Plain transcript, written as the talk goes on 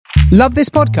Love this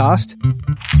podcast?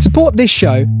 Support this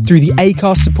show through the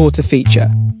Acast supporter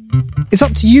feature. It's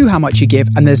up to you how much you give,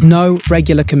 and there's no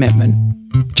regular commitment.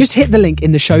 Just hit the link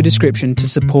in the show description to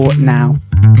support now.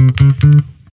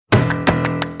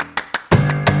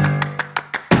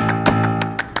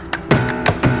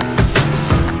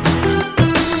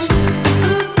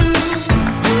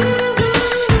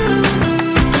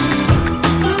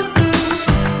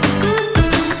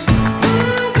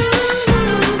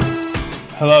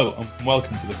 Hello and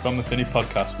welcome to the From the Finney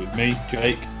podcast with me,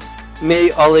 Jake.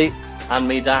 Me, Ollie. And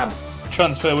me, Dan.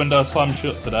 Transfer window slammed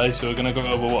shut today, so we're going to go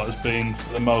over what has been,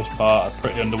 for the most part, a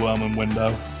pretty underwhelming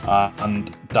window.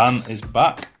 And Dan is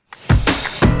back.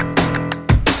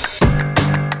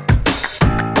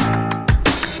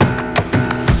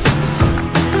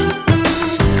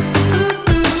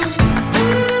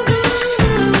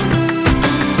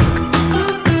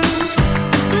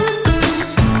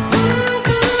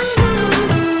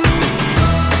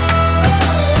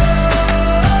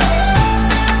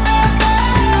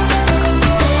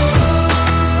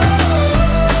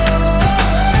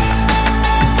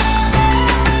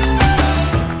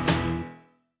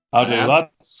 How do you,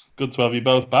 lads? Good to have you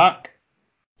both back.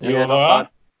 You all alright?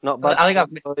 Not bad. I think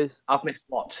I've missed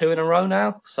what, 2 in a row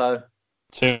now. So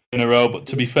 2 in a row, but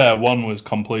to be fair, one was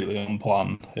completely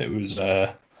unplanned. It was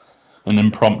an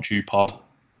impromptu pod.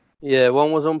 Yeah,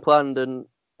 one was unplanned, and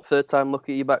third time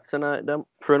lucky you back tonight, Dan,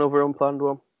 for another unplanned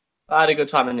one. I had a good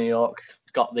time in New York.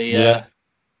 Got the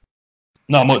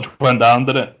Not much went down,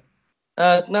 did it?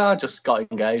 No, I just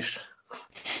got engaged.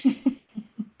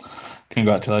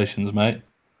 Congratulations, mate.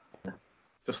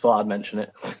 Just thought I'd mention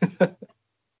it.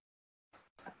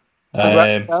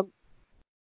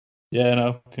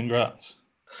 Congrats.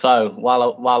 So while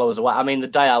I was away, I mean, the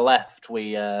day I left,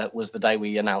 was the day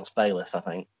we announced Bayliss, I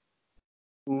think.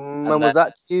 When was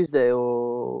that? Tuesday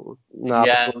or no?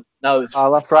 Yeah, no, it was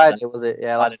last Friday, was it?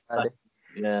 Yeah, last Friday.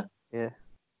 Yeah.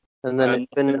 And then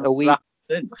it's been a week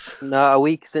since. No, a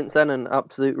week since then, and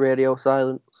absolute radio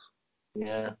silence.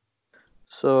 Yeah.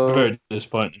 So Very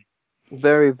disappointing.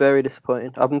 Very, very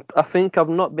disappointing. I think I've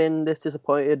not been this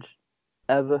disappointed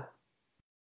ever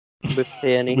with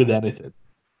any with anything.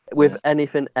 With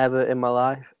anything ever in my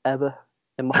life, ever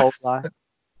in my whole life.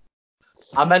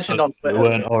 I mentioned on Twitter. We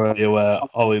weren't already aware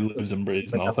Ollie lives and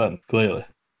breathes North End, clearly.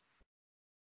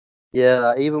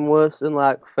 Yeah, even worse than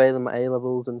like failing my A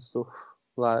levels and stuff.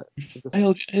 Like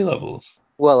failed your A levels?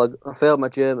 Well, I failed my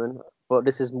German, but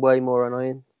this is way more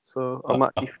annoying. So I'm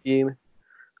actually fuming.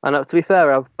 And to be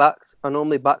fair, I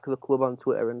normally back the club on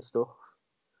Twitter and stuff.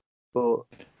 But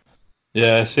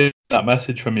yeah, I seen that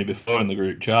message from you before in the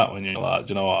group chat when you're like,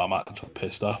 do you know what, I'm actually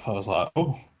pissed off. I was like,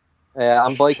 oh. Yeah,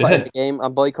 I'm boycotting the game.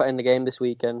 I'm boycotting the game this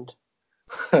weekend.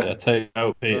 Yeah, take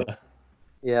note, Peter.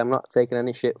 Yeah, I'm not taking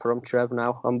any shit from Trev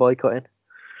now. I'm boycotting.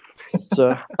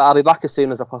 So I'll be back as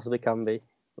soon as I possibly can be.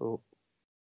 Oh.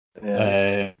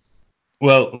 Yeah.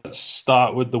 Well, let's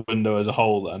start with the window as a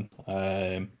whole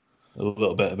then. A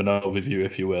little bit of an overview,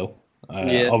 if you will.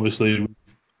 Obviously,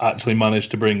 we've actually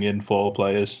managed to bring in 4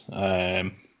 players.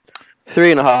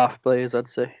 3.5 players, I'd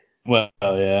say. Well,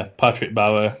 yeah. Patrick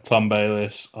Bauer, Tom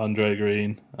Bayliss, Andre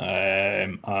Green,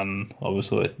 and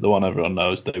obviously the one everyone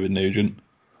knows, David Nugent.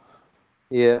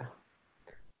 Yeah.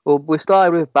 Well, we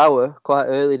started with Bauer quite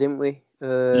early, didn't we?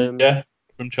 Yeah,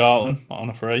 from Charlton on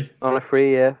a free. On a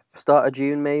free, yeah. Start of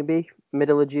June, maybe.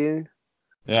 Middle of June.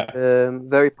 Yeah.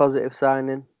 Very positive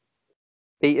signing.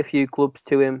 Beat a few clubs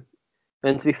to him.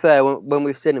 And to be fair, when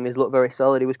we've seen him, he's looked very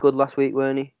solid. He was good last week,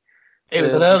 weren't he? It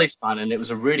was an early signing. It was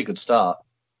a really good start.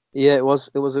 Yeah, it was.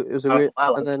 It was a real.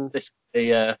 And then this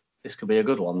could be a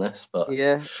good one. But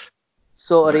yeah,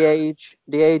 sort of the age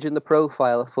and the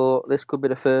profile. I thought this could be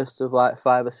the first of like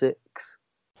 5 or 6.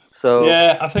 So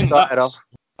yeah, I think that's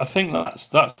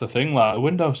the thing. Like, the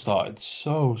window started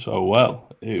so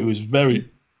well. It was very,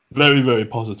 very, very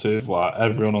positive. Like,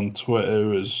 everyone on Twitter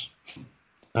was.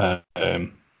 There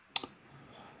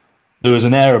was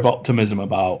an air of optimism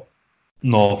about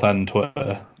North End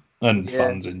Twitter and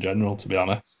fans in general, to be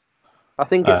honest. I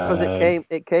think it's because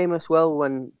it came as well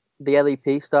when the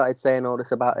LEP started saying all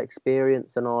this about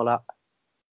experience and all that.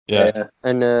 Yeah.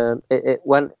 And it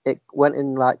went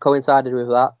in, like, coincided with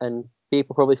that, and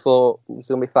people probably thought there's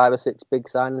going to be 5 or 6 big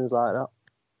signings like that.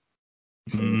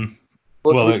 Mm.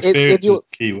 Well, experience was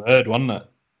the key word, wasn't it?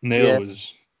 Neil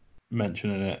was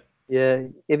mentioning it. Yeah,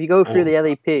 if you go through the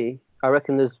LEP, I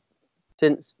reckon there's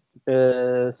since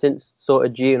sort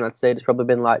of June, I'd say there's probably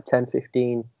been like 10,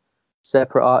 15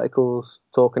 separate articles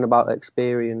talking about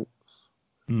experience.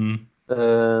 And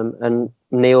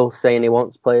Neil saying he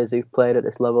wants players who've played at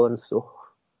this level and stuff.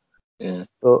 Yeah.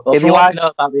 But well,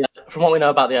 from what we know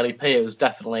about the LEP, it was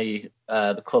definitely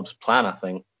the club's plan, I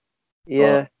think.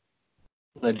 Yeah.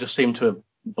 But they just seem to have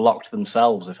blocked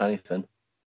themselves, if anything.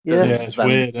 Yeah, it's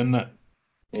weird, isn't it?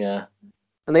 Yeah.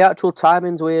 And the actual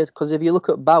timing's weird because if you look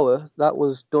at Bauer, that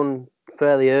was done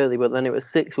fairly early, but then it was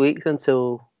 6 weeks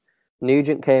until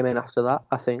Nugent came in after that,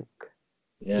 I think.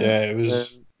 Yeah, it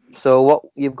was. So what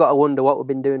you've got to wonder what we've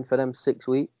been doing for them 6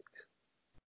 weeks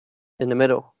in the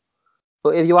middle.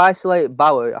 But if you isolate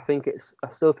Bauer, I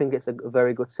still think it's a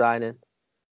very good signing.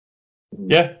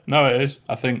 Yeah, no, it is.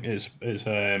 I think it's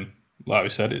like we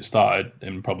said, it started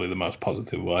in probably the most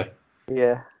positive way.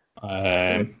 Yeah.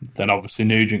 Then obviously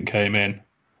Nugent came in.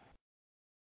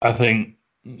 I think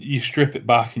you strip it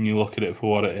back and you look at it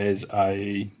for what it is.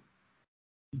 I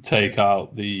take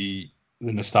out the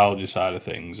nostalgia side of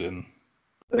things, and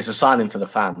it's a signing for the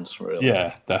fans, really.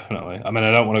 Yeah, definitely. I mean,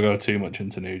 I don't want to go too much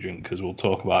into Nugent because we'll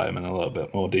talk about him in a little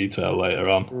bit more detail later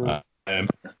on.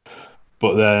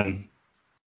 But then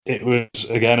it was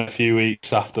again a few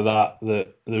weeks after that there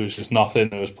was just nothing.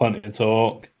 There was plenty of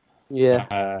talk.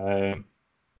 Yeah.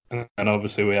 And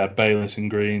obviously we had Bayliss and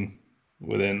Green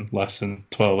within less than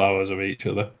 12 hours of each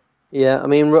other. Yeah, I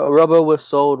mean, Robbo was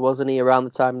sold, wasn't he, around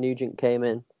the time Nugent came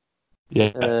in?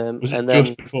 Yeah. Was it and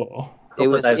just before? It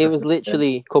was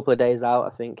literally a couple of days out,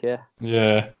 I think, yeah.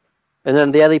 Yeah. And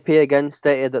then the LEP again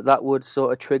stated that would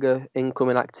sort of trigger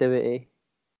incoming activity.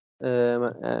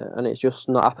 And it's just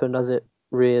not happened, has it,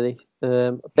 really?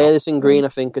 Bayliss and Green, I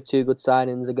think, are two good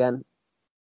signings again.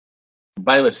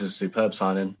 Bayliss is a superb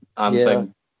signing. I'm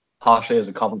saying partially as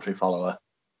a Coventry follower,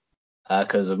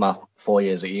 because of my 4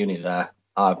 years at uni there.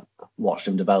 I've watched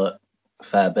him develop a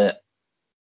fair bit.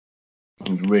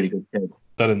 He's a really good kid. I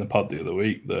said in the pod the other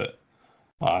week that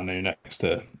I knew next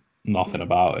to nothing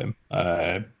about him.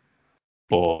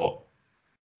 But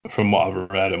from what I've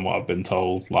read and what I've been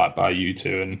told, like by you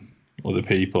two and other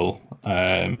people,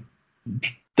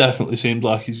 definitely seems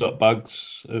like he's got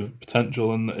bags of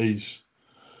potential, and that he's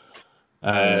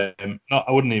I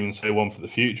wouldn't even say one for the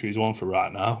future. He's one for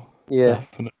right now. Yeah,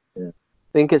 definitely. Yeah.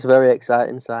 I think it's a very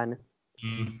exciting signing.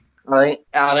 I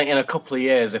think in a couple of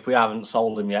years, if we haven't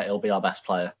sold him yet, he'll be our best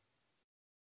player.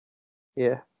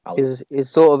 Yeah, he's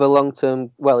sort of a long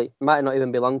term. Well, it might not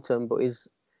even be long term, but he's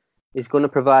going to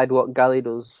provide what Galley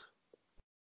does.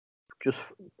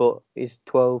 But he's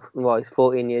 12. Well, he's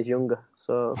 14 years younger.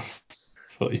 So. I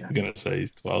thought you were going to say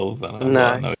he's 12. Then I was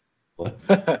like,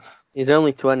 no. He's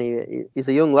only 20. He's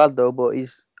a young lad though, but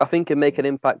I think he'll make an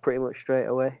impact pretty much straight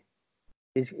away.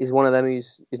 He's one of them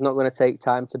who's not going to take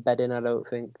time to bed in, I don't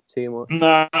think, too much.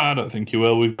 No, I don't think he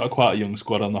will. We've got quite a young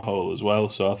squad on the whole as well,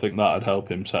 so I think that'd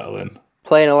help him settle in.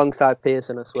 Playing alongside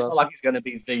Pearson as well. It's not like he's going to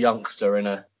be the youngster in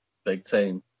a big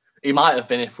team. He might have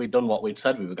been if we'd done what we'd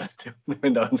said we were going to do in the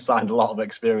window and signed a lot of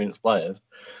experienced players.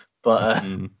 But,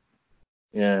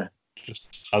 yeah. Just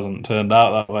hasn't turned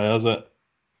out that way, has it?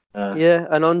 Yeah,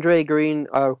 and Andre Green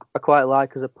I quite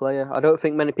like as a player. I don't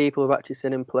think many people have actually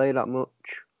seen him play that much.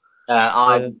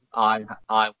 I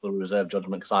will reserve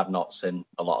judgment because I've not seen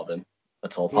a lot of him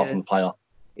at all, apart from the playoff.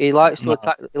 He likes to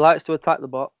attack. He likes to attack the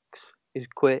box. He's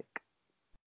quick.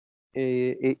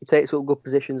 He takes up good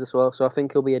positions as well, so I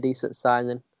think he'll be a decent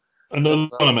signing. Another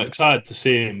one I'm excited to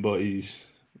see him, but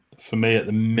for me at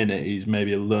the minute, he's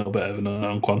maybe a little bit of an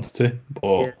unknown quantity.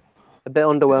 But a bit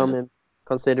underwhelming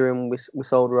considering we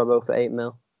sold Robbo for 8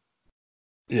 mil.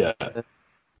 Yeah.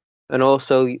 And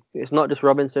also, it's not just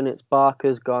Robinson, it's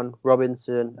Barker's gone,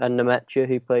 Robinson and Nemecha,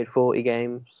 who played 40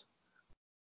 games.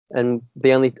 And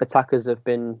the only attackers have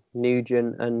been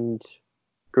Nugent and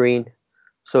Green.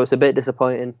 So it's a bit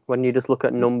disappointing when you just look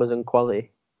at numbers and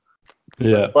quality.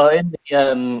 Yeah. Well, in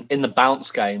the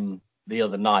bounce game the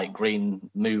other night, Green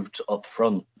moved up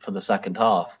front for the second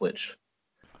half, which,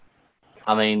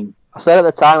 I mean... I said at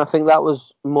the time, I think that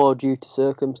was more due to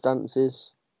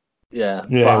circumstances. Yeah.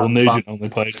 Well, Nugent only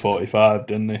played 45,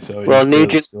 didn't he? So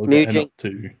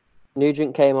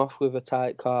Nugent came off with a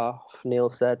tight calf. Neil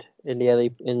said in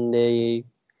the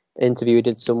interview he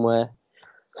did somewhere.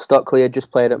 Stockley had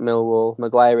just played at Millwall.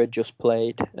 Maguire had just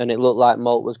played, and it looked like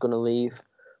Malt was going to leave.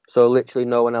 So literally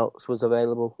no one else was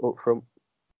available up front.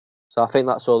 So I think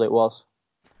that's all it was.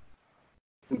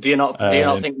 Do you not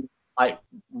think I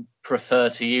prefer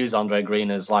to use Andre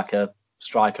Green as like a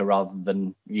striker rather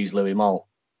than use Louis Malt?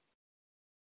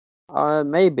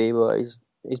 Maybe, but he's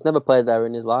never played there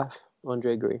in his life,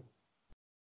 Andre Green.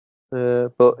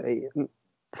 But the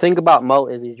thing about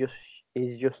Malt is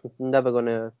he's just never going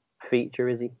to feature,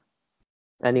 is he?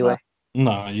 Anyway.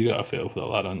 No, you got a feel for the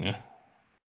lad, don't you?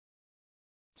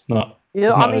 It's not. Yeah,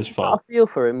 it's not his fault. I feel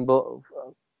for him, but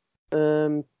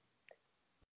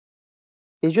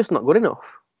he's just not good enough.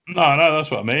 No,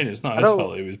 that's what I mean. It's not his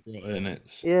fault he was brought in.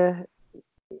 It's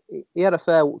he had a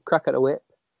fair crack at the whip.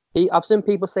 I've seen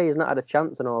people say he's not had a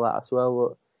chance and all that as well,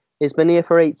 but he's been here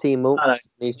for 18 months.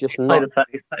 He's just not.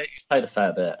 He's played a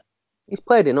fair bit. He's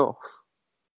played enough.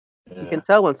 Yeah. You can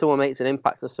tell when someone makes an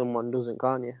impact and someone doesn't,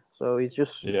 can't you? So he's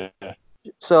just. Yeah.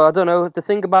 So I don't know. The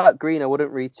thing about Green, I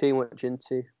wouldn't read too much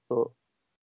into, but.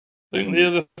 I think the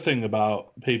other thing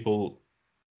about people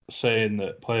saying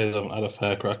that players haven't had a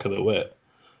fair crack of the whip,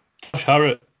 Josh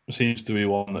Harrop seems to be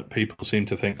one that people seem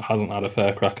to think hasn't had a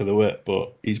fair crack of the whip,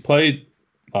 but he's played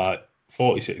like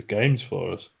 46 games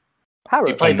for us. Harrop?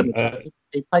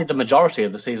 He played the majority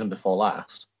of the season before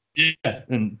last. Yeah,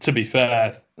 and to be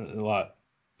fair, like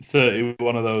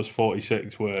 31 of those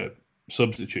 46 were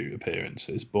substitute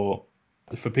appearances, but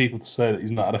for people to say that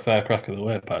he's not had a fair crack of the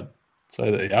whip, I'd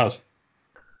say that he has.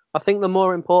 I think the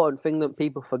more important thing that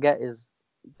people forget is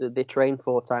that they train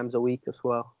 4 times a week as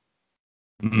well.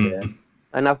 Mm. Yeah.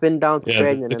 And I've been down to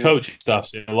training. The coaching staff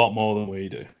see a lot more than we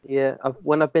do. Yeah,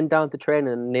 when I've been down to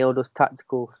training, Neil does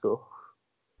tactical stuff.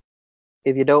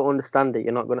 If you don't understand it,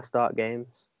 you're not going to start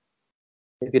games.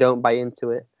 If you don't buy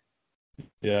into it.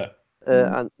 Yeah.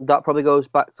 And that probably goes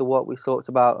back to what we talked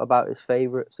about his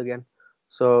favourites again.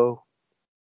 So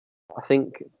I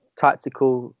think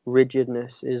tactical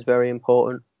rigidness is very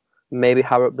important. Maybe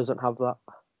Harrop doesn't have that.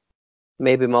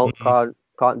 Maybe Malt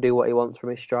can't do what he wants from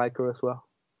his striker as well.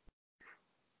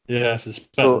 Yeah, I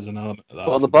suspect there's an element of that.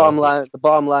 Well, the bottom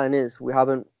line is we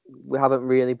haven't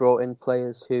really brought in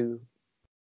players who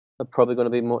are probably going to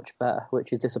be much better,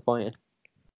 which is disappointing.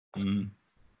 Mm.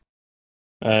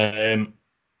 The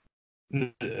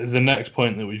next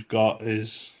point that we've got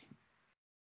is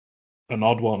an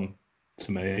odd one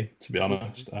to me, to be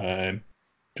honest.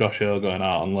 Josh Earl going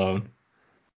out on loan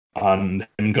and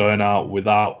him going out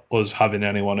without us having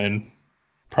anyone in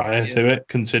prior to it,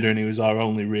 considering he was our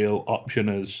only real option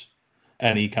as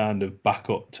any kind of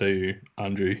backup to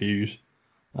Andrew Hughes.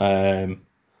 And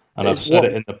I've said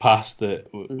it in the past that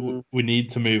we need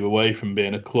to move away from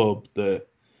being a club that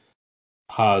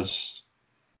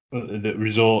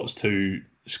resorts to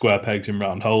square pegs in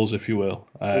round holes, if you will.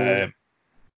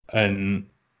 And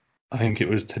I think it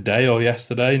was today or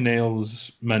yesterday,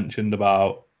 Neil's mentioned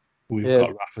about we've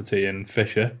got Rafferty and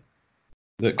Fisher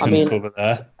that can cover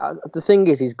there. The thing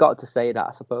is, he's got to say that,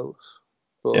 I suppose.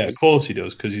 But of course he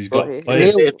does, because he's got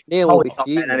players. Neil will be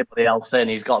fuming. Anybody else in,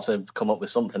 he's got to come up with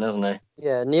something, hasn't he?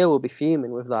 Yeah, Neil will be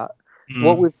fuming with that.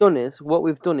 What we've done is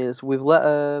we've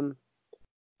let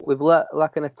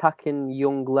like an attacking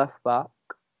young left back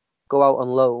go out on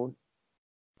loan,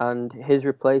 and his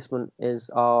replacement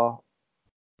is our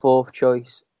 4th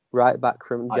choice right back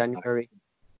from January.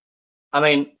 I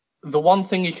mean, the one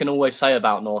thing you can always say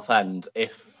about North End,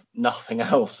 if nothing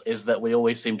else, is that we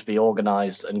always seem to be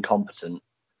organised and competent.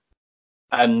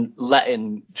 And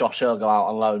letting Josh Earl go out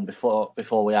on loan before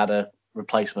we had a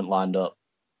replacement lined up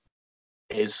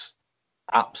is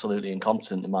absolutely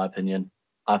incompetent, in my opinion.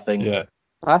 I think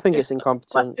it's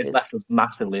incompetent. It's left us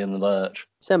massively in the lurch.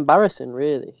 It's embarrassing,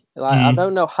 really. I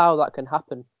don't know how that can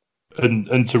happen.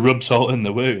 And to rub salt in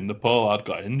the wound, the poor lad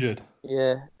got injured.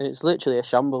 Yeah, it's literally a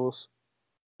shambles.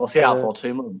 What's he out for?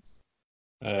 2 months?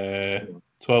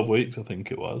 12 weeks, I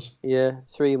think it was. Yeah,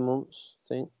 3 months, I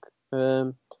think.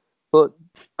 But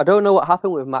I don't know what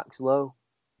happened with Max Lowe,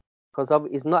 because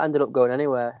he's not ended up going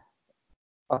anywhere.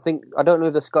 I don't know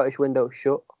if the Scottish window's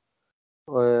shut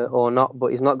or not,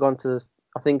 but he's not gone to.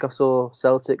 I think I saw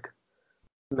Celtic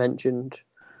mentioned,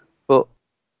 but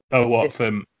for Lowe?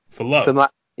 For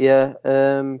Max, yeah.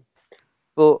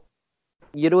 But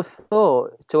you'd have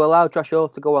thought to allow Josh Earl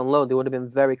to go on loan, they would have been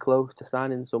very close to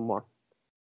signing someone.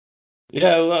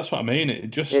 Yeah, well, that's what I mean.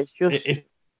 It's just if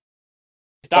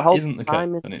that isn't the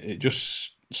case, then it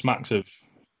just smacks of.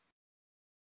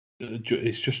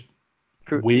 It's just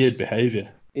weird behaviour.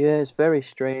 Yeah, it's very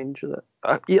strange.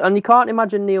 And you can't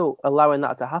imagine Neil allowing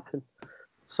that to happen.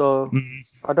 So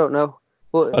I don't know.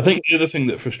 But I think the other thing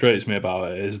that frustrates me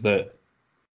about it is that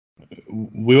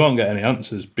we won't get any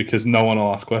answers because no one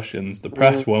will ask questions. The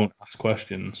press won't ask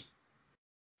questions.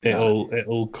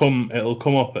 It'll come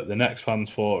up at the next fans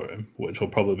forum, which will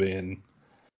probably be in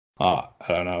I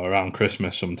don't know, around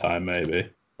Christmas sometime maybe.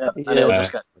 Yeah,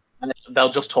 and they'll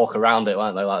just talk around it,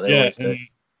 won't they? Like they always do.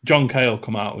 John Kay will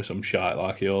come out with some shite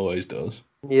like he always does.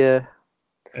 Yeah.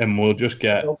 And we'll just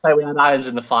get. They'll say we had irons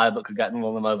in the fire, but could get none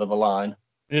of them over the line.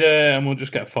 Yeah, and we'll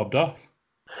just get fobbed off.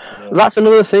 Yeah. That's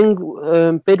another thing.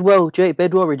 Jake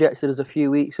Bidwell rejected us a few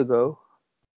weeks ago.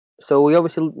 So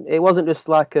it wasn't just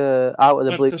like a out of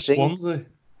the blue thing. Swansea.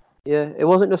 Yeah, it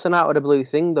wasn't just an out of the blue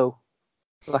thing though,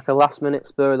 like a last minute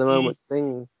spur of the moment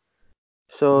thing.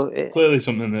 So it's clearly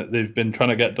something that they've been trying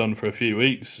to get done for a few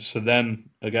weeks. So then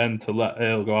again, to let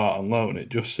Earl go out on loan, it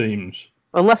just seems.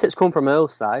 Unless it's come from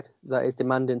Earl's side that is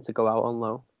demanding to go out on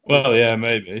loan. Well, yeah,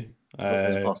 maybe.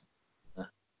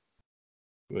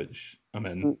 Which, I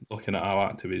mean, looking at how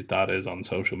active his dad is on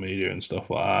social media and stuff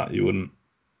like that, you wouldn't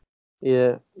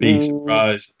be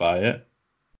surprised by it.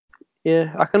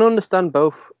 Yeah, I can understand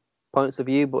both points of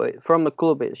view, but from the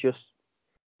club, it's just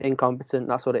incompetent.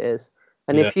 That's what it is.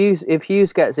 And if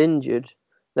Hughes gets injured,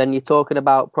 then you're talking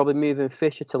about probably moving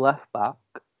Fisher to left back,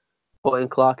 putting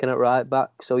Clark in at right back,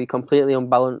 so you completely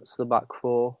unbalance the back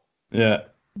four. Yeah.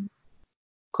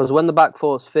 Because when the back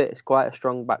four's fit, it's quite a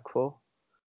strong back four.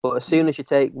 But as soon as you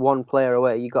take one player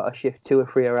away, you got to shift 2 or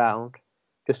 3 around.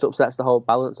 Just upsets the whole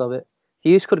balance of it.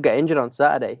 Hughes could get injured on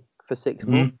Saturday for 6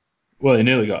 months. Well, he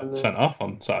nearly got sent off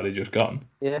on Saturday, just gone.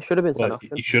 Yeah, should have been sent off.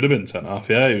 He should have been sent off,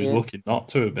 yeah. He was lucky not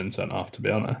to have been sent off, to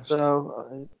be honest.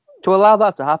 So, to allow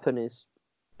that to happen is...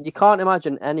 You can't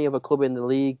imagine any other club in the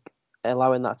league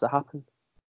allowing that to happen.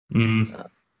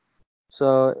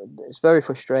 So, it's very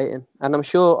frustrating. And I'm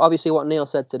sure, obviously, what Neil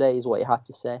said today is what he had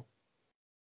to say.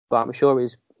 But I'm sure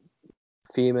he's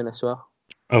fuming as well.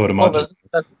 I would imagine. Well, there's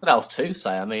nothing else to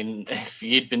say. I mean, if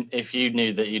you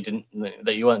knew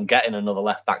that you weren't getting another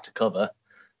left back to cover,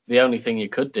 the only thing you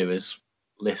could do is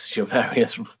list your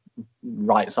various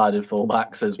right-sided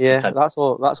fullbacks as that's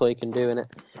all you can do, innit?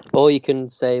 Or you can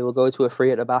say we'll go to a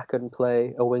 3 at the back and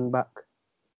play a wing back.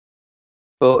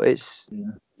 But it's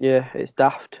it's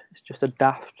daft. It's just a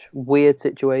daft, weird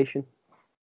situation.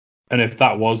 And if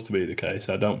that was to be the case,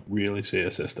 I don't really see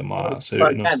a system like that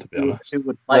suiting us, to be honest. Who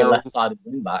would play left-sided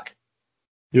wing back?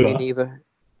 Me neither.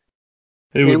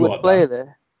 Who would play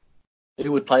there?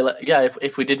 Who would play?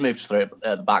 If we did move to 3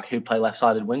 at the back, who'd play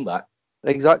left-sided wing back?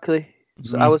 Exactly.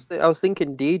 So I was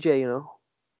thinking DJ, you know.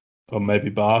 Or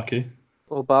maybe Barkey.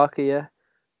 Or Barkey,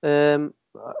 yeah.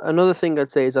 Another thing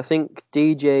I'd say is I think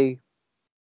DJ.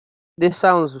 This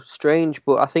sounds strange,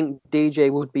 but I think DJ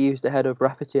would be used ahead of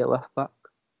Rafferty at left back.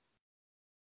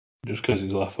 Just because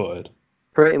he's left-footed.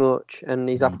 Pretty much, and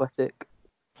he's athletic.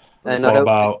 And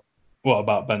what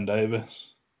about Ben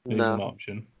Davis? He's an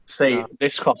option. See,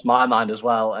 this crossed my mind as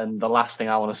well, and the last thing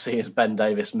I want to see is Ben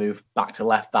Davis move back to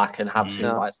left back and have 2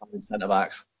 right-sided centre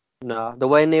backs. No, the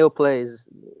way Neil plays,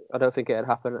 I don't think it'd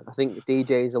happen. I think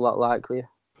DJ is a lot likelier.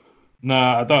 No,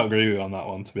 I don't agree with you on that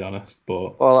one, to be honest.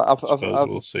 But I suppose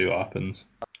we'll see what happens.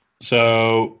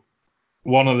 So,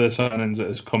 one of the signings that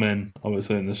has come in,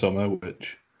 obviously, in the summer,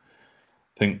 which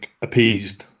I think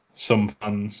appeased some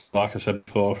fans, like I said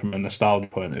before, from a nostalgia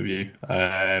point of view,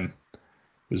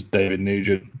 was David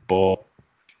Nugent. But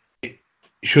it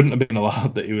shouldn't have been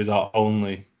allowed that he was our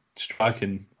only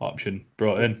striking option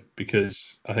brought in,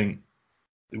 because I think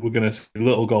we're going to see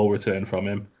little goal return from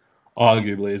him.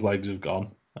 Arguably, his legs have gone.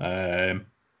 And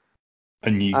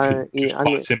you could just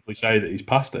quite simply say that he's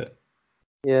past it.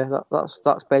 Yeah,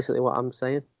 that's basically what I'm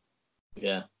saying.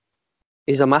 Yeah.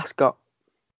 He's a mascot.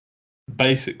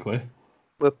 Basically.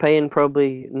 We're paying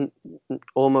probably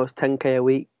almost 10k a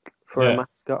week for a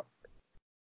mascot.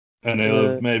 And he'll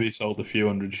have maybe sold a few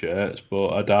hundred shirts,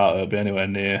 but I doubt it'll be anywhere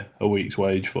near a week's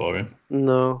wage for him.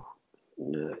 No.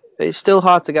 It's still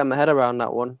hard to get my head around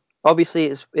that one.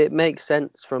 Obviously, it makes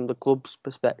sense from the club's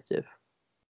perspective.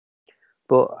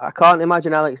 But I can't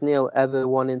imagine Alex Neil ever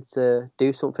wanting to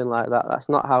do something like that. That's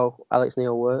not how Alex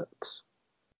Neil works.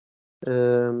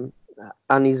 And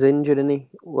he's injured, isn't he?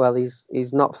 Well,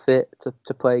 he's not fit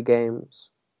to play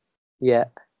games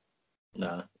yet.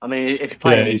 No, I mean, if you're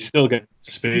playing, he's still getting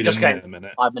to speed in a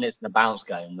minute. 5 minutes in a bounce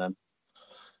game, then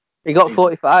he got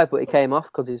 45, but he came off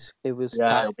because it was.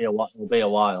 Yeah, it'll be a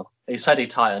while. He said he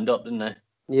tightened up, didn't he?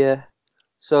 Yeah,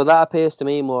 so that appears to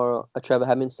me more a Trevor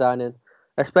Hemmings signing,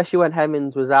 especially when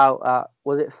Hemmings was out at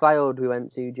it Fylde we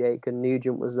went to, Jake, and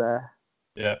Nugent was there.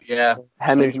 Yeah.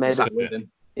 Hemmings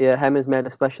made a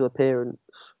special appearance.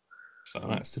 So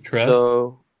that's to Trev.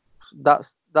 So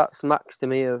that's max to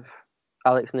me of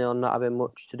Alex Neil not having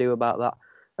much to do about that.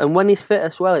 And when he's fit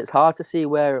as well, it's hard to see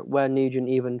where Nugent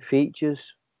even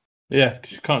features. Yeah,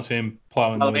 because you can't see him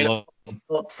ploughing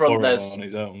up front. There's on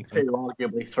his own. 2,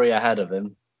 arguably 3 ahead of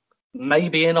him.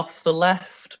 Maybe in off the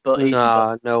left, but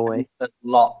no way. There's a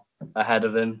lot ahead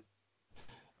of him.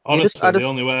 Honestly, the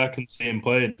only way I can see him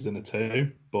playing is in a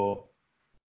 2, but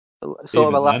sort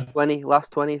of a last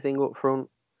 20 thing up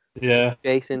front. Yeah.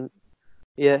 Jason.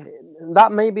 Yeah,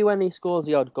 that may be when he scores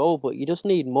the odd goal, but you just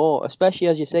need more, especially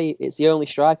as you say, it's the only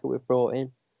striker we've brought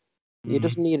in. You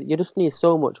just need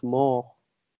so much more.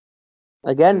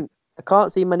 Again, I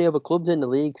can't see many other clubs in the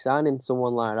league signing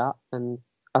someone like that and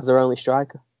as their only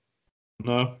striker.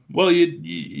 No. Well,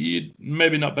 you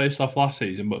maybe not based off last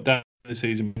season, but definitely the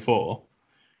season before,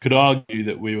 could argue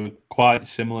that we were quite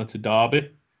similar to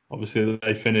Derby. Obviously,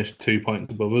 they finished 2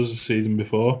 points above us the season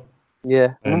before.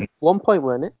 Yeah, and 1 point,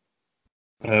 weren't it?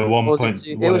 1 was point.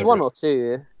 It was 1 or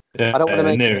 2. Yeah, I don't want to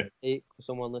make near a mistake for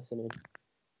someone listening.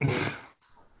 I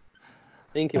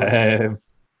think it was.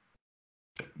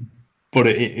 But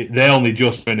they only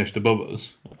just finished above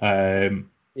us,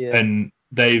 and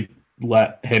they've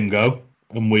let him go,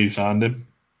 and we've signed him.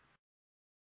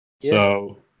 Yeah.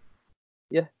 So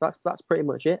yeah, that's pretty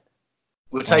much it.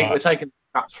 We're taking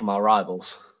scraps from our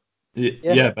rivals.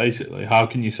 Yeah, basically. How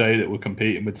can you say that we're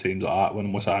competing with teams like that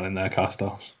when we're signing their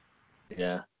cast-offs?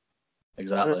 Yeah,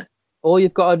 exactly. All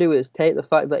you've got to do is take the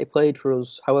fact that he played for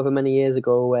us however many years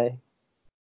ago away,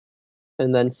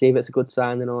 and then see if it's a good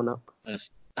signing or not. Yes.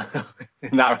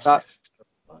 In that respect.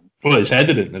 Well, it's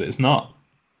evident that it's not.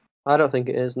 I don't think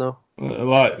it is, no.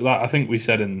 Like I think we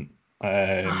said in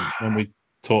when we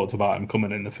talked about him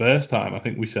coming in the first time, I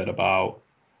think we said about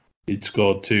he'd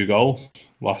scored 2 goals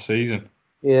last season.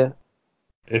 Yeah.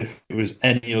 If it was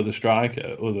any other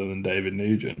striker other than David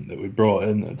Nugent that we brought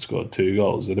in that scored 2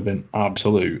 goals, there'd have been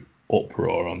absolute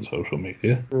uproar on social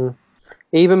media.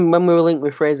 Even when we were linked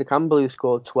with Fraser Campbell, who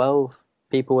scored 12,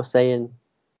 people were saying,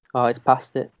 "Oh, it's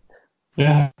past it."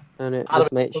 Yeah. And it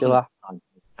just makes you laugh.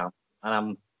 And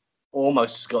I'm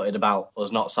almost gutted about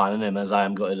us not signing him as I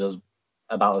am gutted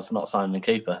about us not signing the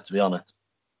keeper, to be honest.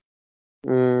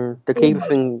 The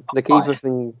keeper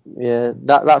thing, yeah,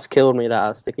 that's killed me, that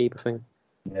has, the keeper thing.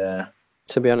 Yeah.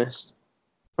 To be honest.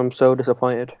 I'm so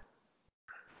disappointed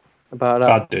about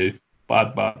that.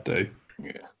 Bad do.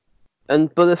 Yeah.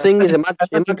 But the thing is,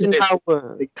 imagine how...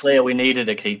 It's clear we needed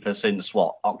a keeper since,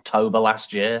 October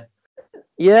last year?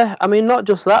 Yeah, I mean, not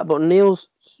just that, but Neil's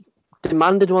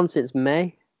demanded one since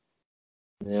May.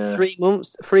 Yeah. 3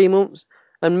 months.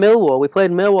 And Millwall, we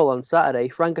played Millwall on Saturday.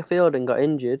 Frank Fielding got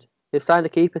injured. They've signed a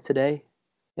keeper today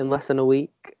in less than a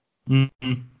week.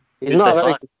 Mm-hmm. He's not a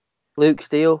very good, Luke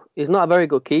Steele. He's not a very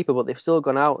good keeper, but they've still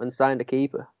gone out and signed a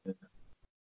keeper.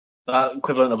 That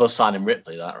equivalent of us signing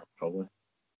Ripley, that probably.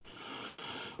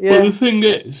 Yeah. Well, the thing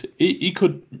is, he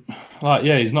could,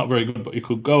 he's not very good, but he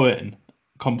could go in,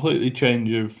 completely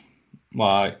change of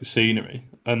scenery,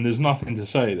 and there's nothing to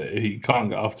say that he can't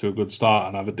get off to a good start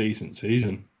and have a decent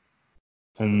season.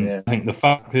 And I think the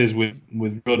fact is with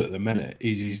Rudd at the minute,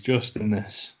 he's just in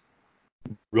this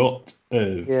rut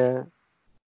of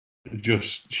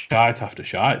just shite after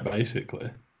shite,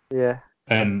 basically. Yeah.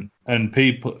 And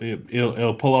people,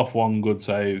 he'll pull off one good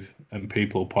save, and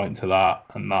people point to that,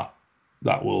 and that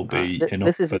will be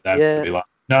enough for them to be like,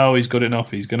 no, he's good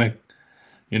enough. He's gonna,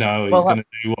 he's gonna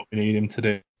do what we need him to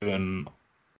do. And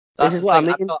that's what I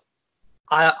mean.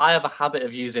 I have a habit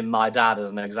of using my dad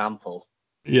as an example.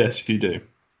 Yes, you do.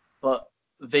 But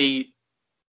it's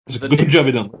a good job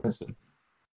he don't listen.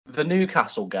 The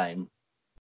Newcastle game,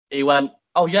 he went,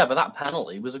 "Oh yeah, but that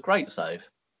penalty was a great save."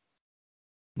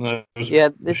 No,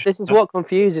 this is what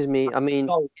confuses me. I mean,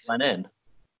 went in.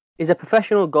 He's a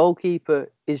professional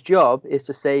goalkeeper. His job is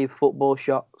to save football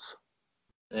shots.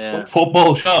 Yeah.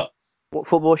 Football shots. What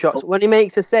football shots? When he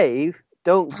makes a save,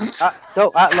 don't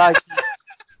act like.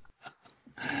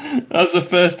 That's the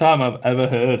first time I've ever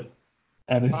heard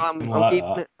anything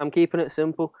that. I'm keeping it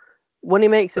simple. When he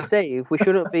makes a save, we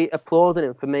shouldn't be applauding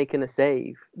him for making a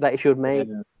save that he should make.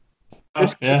 I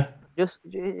just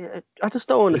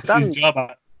don't understand. It's his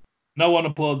job. No one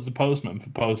applauds the postman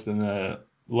for posting a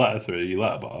letter through your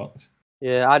letterbox.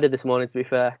 Yeah, I did this morning, to be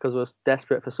fair, because I was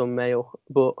desperate for some mail.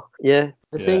 But yeah,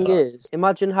 the thing is,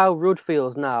 imagine how Rudd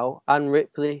feels now and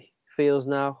Ripley feels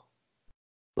now.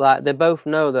 Like, they both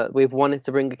know that we've wanted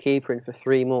to bring a keeper in for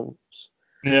 3 months.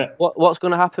 Yeah. What's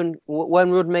going to happen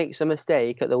when Rudd makes a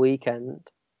mistake at the weekend?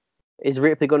 Is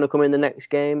Ripley going to come in the next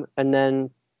game? And then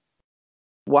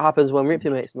what happens when Ripley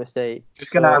makes a mistake?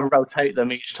 Just going to rotate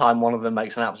them each time one of them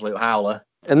makes an absolute howler.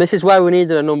 And this is why we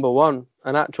needed a number one,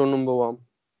 an actual number one.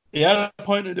 He had a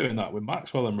point of doing that with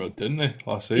Maxwell and Rudd, didn't he,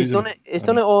 last season? He's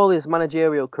done it all his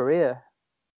managerial career.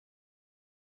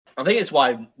 I think it's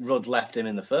why Rudd left him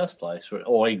in the first place,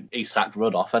 or he sacked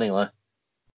Rudd off anyway.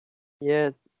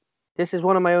 Yeah, this is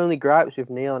one of my only gripes with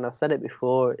Neil, and I've said it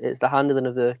before. It's the handling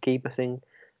of the keeper thing.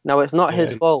 Now, it's not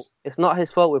his fault. It's not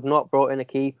his fault we've not brought in a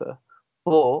keeper,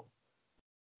 but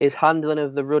his handling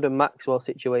of the Rudd and Maxwell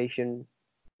situation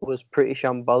was pretty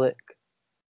shambolic.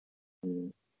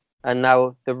 And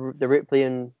now the Ripley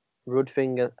and Rudd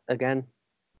thing again.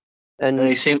 And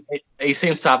he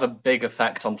seems to have a big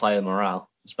effect on player morale,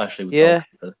 especially with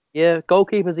goalkeepers. Yeah,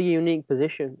 goalkeeper's a unique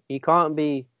position. You just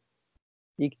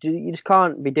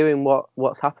can't be doing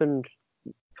what's happened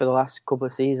for the last couple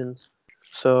of seasons.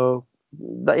 So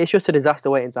it's just a disaster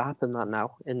waiting to happen. That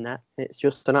now in net, it's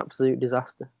just an absolute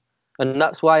disaster. And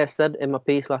that's why I said in my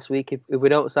piece last week, if we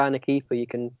don't sign a keeper, you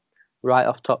can write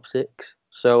off top 6.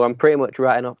 So I'm pretty much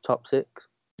writing off top 6.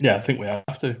 Yeah, I think we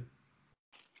have to.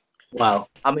 Well,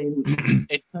 I mean,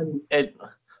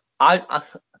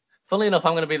 funnily enough,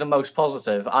 I'm going to be the most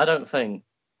positive. I don't think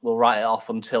we'll write it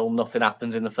off until nothing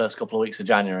happens in the first couple of weeks of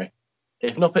January.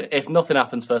 If nothing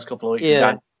happens first couple of weeks of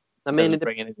January, I mean,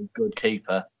 bringing in a good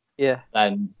keeper,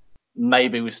 then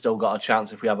maybe we've still got a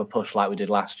chance if we have a push like we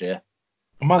did last year.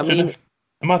 Imagine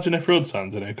if Rudd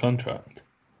signs a new contract.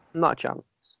 Not a chance.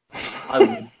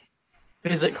 I'm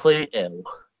physically ill.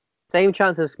 Same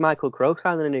chance as Michael Crowe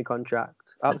signing a new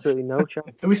contract. Absolutely no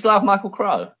chance. Do we still have Michael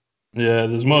Crowe? Yeah,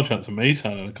 there's more chance of me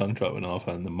signing a contract with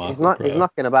Northend than Michael Crowe. He's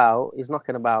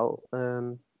knocking about.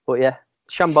 But yeah,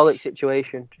 shambolic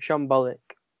situation. Shambolic.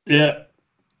 Yeah.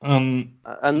 And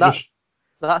that's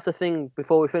the thing,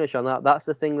 before we finish on that, that's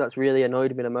the thing that's really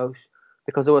annoyed me the most.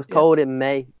 Because I was told in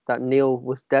May that Neil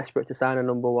was desperate to sign a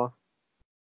number 1.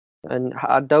 And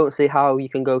I don't see how you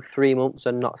can go 3 months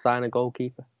and not sign a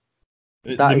goalkeeper.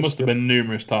 There must have been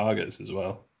numerous targets as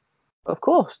well. Of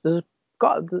course.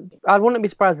 I wouldn't be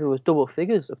surprised if there was double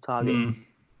figures of targets.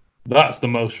 That's the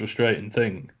most frustrating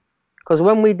thing. Because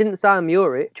when we didn't sign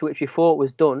Muric, which we thought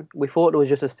was done, we thought it was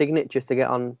just a signature to get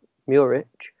on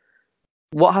Muric.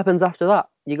 What happens after that?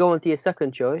 You go on to your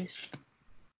second choice,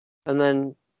 and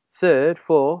then third,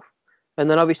 fourth, and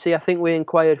then obviously I think we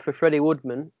inquired for Freddie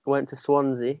Woodman, who went to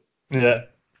Swansea. Yeah.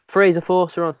 Fraser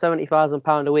Forster on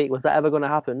 £70,000 a week. Was that ever going to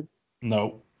happen?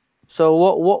 No. So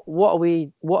what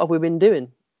have we been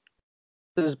doing?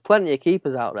 There's plenty of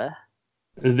keepers out there.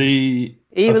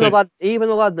 Even the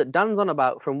lad that Dan's on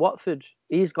about from Watford,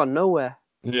 he's gone nowhere.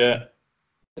 Yeah.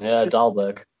 Yeah,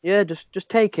 Dahlberg. Yeah, just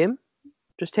take him.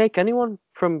 Just take anyone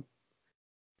from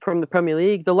the Premier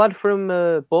League. The lad from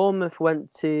Bournemouth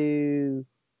went to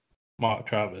Mark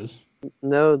Travers.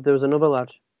 No, there was another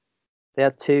lad. They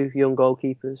had 2 young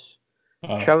goalkeepers.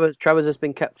 Oh. Travers has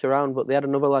been kept around, but they had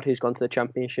another lad who's gone to the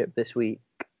Championship this week.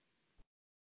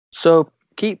 So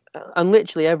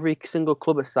literally every single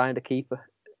club has signed a keeper.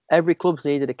 Every club's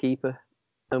needed a keeper,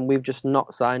 and we've just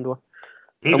not signed one.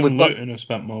 Even Luton have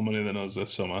spent more money than us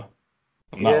this summer,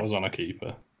 and that was on a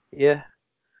keeper. Yeah.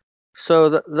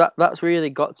 So that's really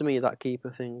got to me, that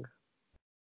keeper thing.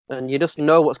 And you just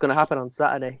know what's going to happen on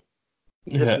Saturday.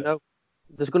 You just know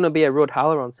there's going to be a Rudd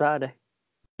Howler on Saturday.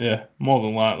 Yeah, more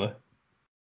than likely.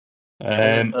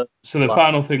 So the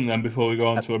final thing then before we go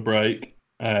on to a break,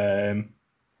 and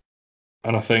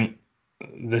I think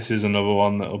this is another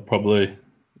one that'll probably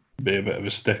be a bit of a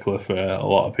stickler for a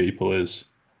lot of people, is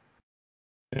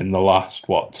in the last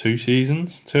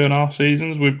 2.5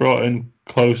 seasons, we brought in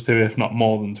close to, if not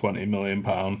more than £20 million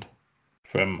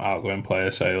from outgoing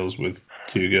player sales with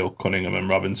Hugill, Cunningham and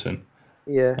Robinson.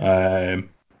 Yeah.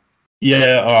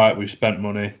 All right, we've spent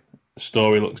money.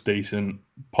 Story looks decent.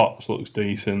 Potts looks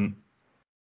decent.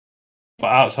 But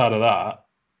outside of that,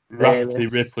 Rafferty,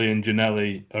 Ripley and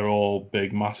Ginnelly are all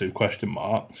big, massive question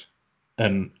marks.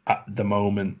 And at the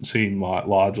moment seem like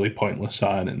largely pointless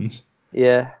signings.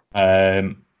 Yeah.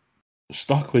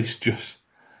 Stockley's just...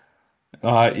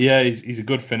 he's a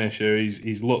good finisher.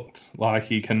 He's looked like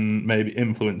he can maybe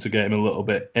influence a game a little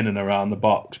bit in and around the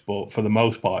box, but for the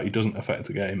most part, he doesn't affect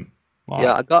the game.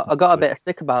 I got a bit of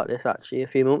stick about this actually a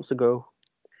few months ago.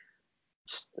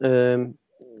 The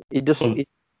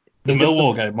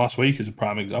Millwall game last week is a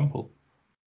prime example.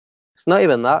 It's not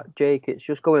even that, Jake. It's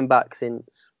just going back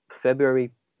since February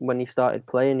when he started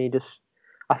playing.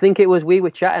 I think it was, we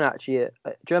were chatting actually.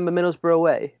 Do you remember Middlesbrough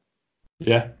away?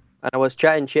 Yeah. And I was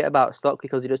chatting shit about Stockley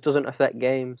because he just doesn't affect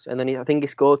games. And then I think he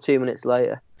scored 2 minutes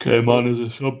later. Came on as a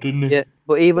sub, didn't he? Yeah,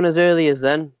 but even as early as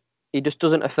then, he just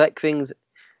doesn't affect things.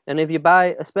 And if you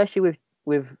buy, especially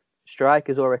with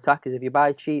strikers or attackers, if you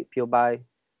buy cheap, you'll buy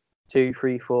 2,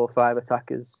 3, 4, 5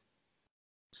 attackers.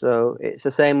 So it's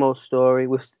the same old story.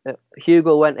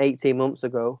 Hugill went 18 months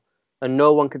ago, and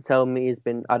no one can tell me he's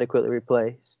been adequately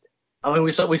replaced. I mean,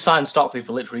 we signed Stockley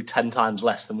for literally 10 times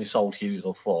less than we sold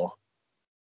Hugill for.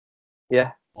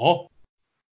 Yeah. Oh.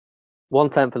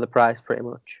 1/10 of the price, pretty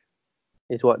much,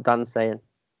 is what Dan's saying.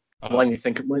 When you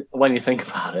think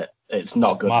about it, it's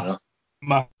not good enough.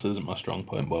 Maths isn't my strong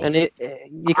point, boys. And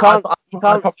you can't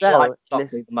sell like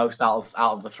Stockley the most out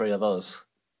of the 3 of us.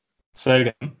 Say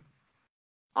again.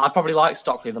 I probably like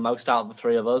Stockley the most out of the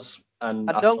 3 of us, and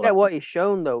I don't get what he's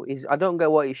shown though. I don't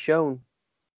get what he's shown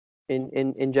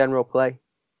in general play.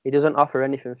 He doesn't offer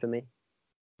anything for me.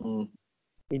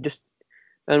 He just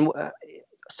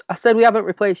I said we haven't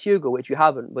replaced Hugill, which we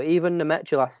haven't. But even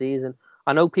Nemecha last season,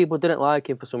 I know people didn't like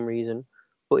him for some reason,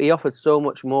 but he offered so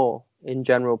much more in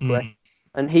general play.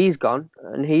 And he's gone,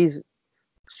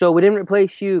 so we didn't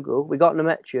replace Hugo, we got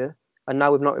Nemecha, and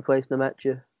now we've not replaced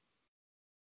Nemecha.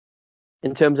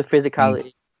 In terms of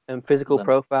physicality and physical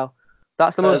profile.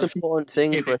 That's the most important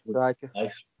thing for a striker.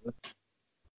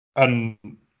 And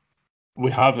we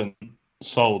haven't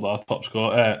sold our top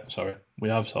scorer. We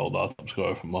have sold our top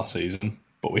scorer from last season,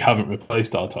 but we haven't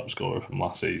replaced our top scorer from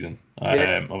last season.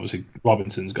 Obviously,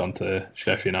 Robinson's gone to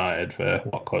Sheffield United for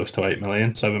close to £8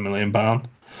 million, £7 million,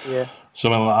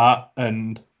 something like that,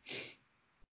 and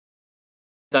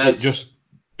it just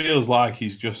feels like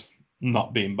he's just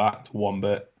not being backed one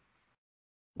bit.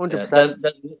 100%.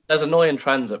 There's annoying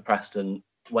trends at Preston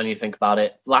when you think about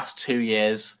it. Last 2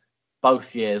 years,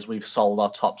 both years, we've sold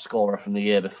our top scorer from the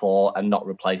year before and not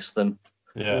replaced them.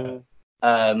 Yeah.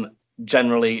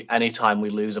 Generally, anytime we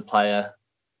lose a player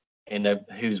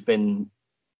who's been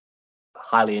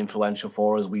highly influential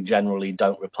for us, we generally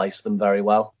don't replace them very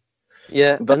well.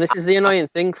 Yeah, but this is the annoying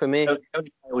thing for me. The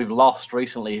only player we've lost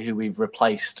recently who we've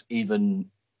replaced even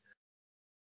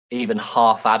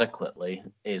half adequately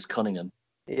is Cunningham.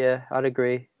 Yeah, I'd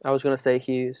agree. I was going to say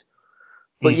Hughes.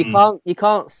 But you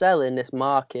can't sell in this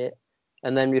market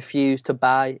and then refuse to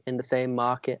buy in the same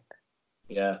market.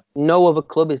 Yeah. No other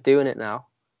club is doing it now.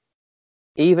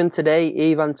 Even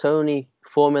today, Ivan Toney,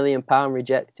 £4 million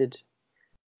rejected.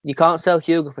 You can't sell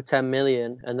Hugo for 10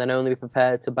 million and then only be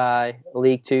prepared to buy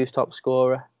League Two's top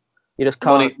scorer. You just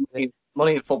can't.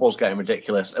 Money in football's getting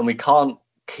ridiculous, and we can't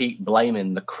keep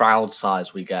blaming the crowd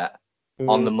size we get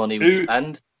on the money we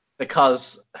spend.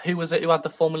 Because who was it who had the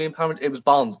 £4 million? It was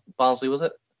Barnsley, was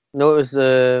it? No, it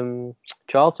was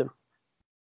Charlton.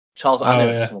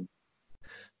 Charlton.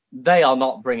 They are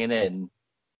not bringing in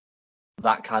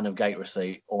that kind of gate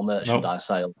receipt or merchandise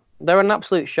sale. They're an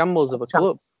absolute shambles of a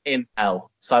club. In hell.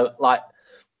 So,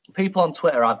 people on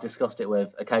Twitter I've discussed it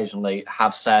with occasionally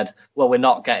have said, well, we're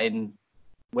not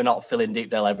filling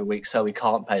Deepdale every week, so we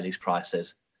can't pay these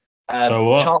prices. So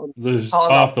what? There's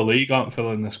half the league aren't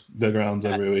filling the grounds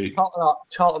every week.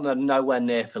 Charlton are nowhere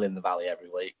near filling the Valley every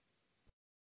week.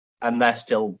 And they're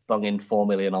still bunging 4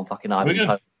 million on fucking Ivan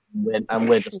Toney. And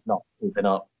we're just not keeping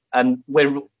up. And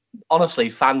honestly,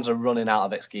 fans are running out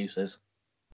of excuses.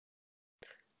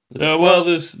 Yeah, well,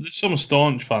 there's some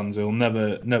staunch fans who'll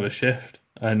never shift,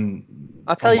 and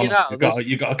I'll tell you now,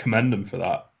 you got to commend them for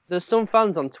that. There's some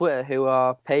fans on Twitter who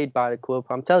are paid by the club.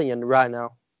 I'm telling you right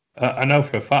now. I know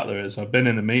for a fact there is. I've been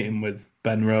in a meeting with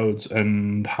Ben Rhodes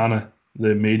and Hannah,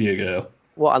 the media girl.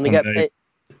 What? And they get paid?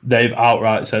 They've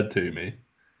outright said to me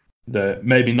that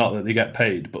maybe not that they get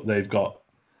paid, but they've got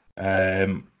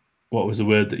what was the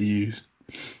word that you used?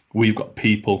 We've got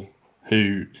people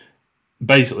who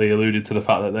basically alluded to the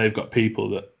fact that they've got people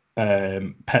that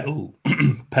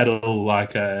peddle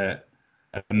like a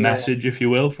message, if you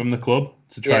will, from the club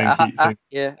to try and keep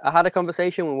things. I had a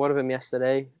conversation with one of them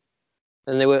yesterday,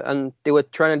 and they were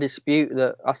trying to dispute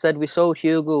that. I said we sold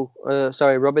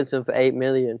Robinson for 8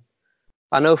 million.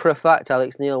 I know for a fact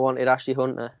Alex Neil wanted Ashley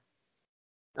Hunter,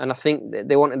 and I think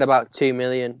they wanted about 2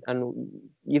 million. And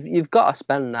you've got to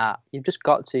spend that. You've just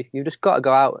got to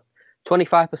go out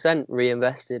 25%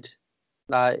 reinvested.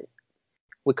 Like,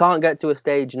 we can't get to a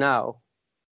stage now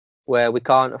where we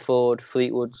can't afford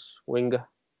Fleetwood's winger.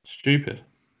 Stupid.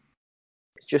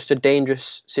 It's just a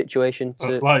dangerous situation.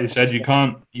 Like you said, you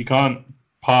can't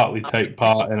partly take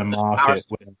part in a market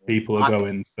where people are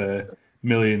going for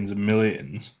millions and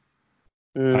millions,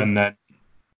 and then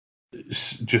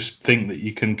just think that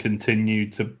you can continue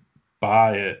to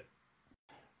buy it.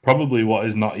 Probably what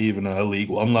is not even a League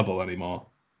One level anymore.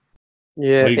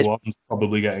 Yeah, League One's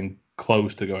probably getting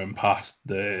close to going past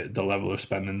the level of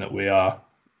spending that we are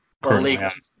currently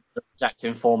at.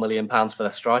 Rejecting £4 million for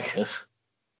their strikers.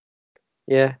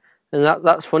 Yeah, and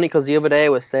that's funny because the other day I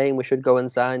was saying we should go and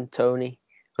sign Toney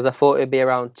because I thought it'd be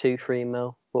around 2-3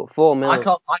 mil, but 4 mil. I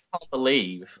can't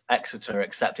believe Exeter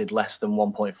accepted less than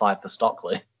 1.5 for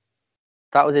Stockley.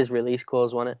 That was his release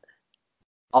clause, wasn't it?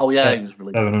 Oh yeah, he was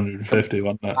released. 750,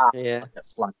 wasn't it? Yeah. I get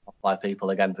slagged off by people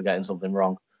again for getting something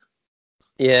wrong.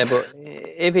 Yeah, but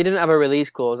if he didn't have a release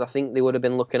clause, I think they would have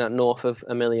been looking at north of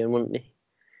 $1 million, wouldn't they?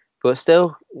 But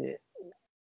still,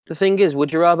 the thing is,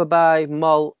 would you rather buy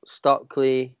Malt,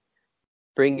 Stockley,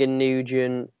 bring in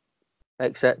Nugent,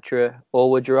 etc.,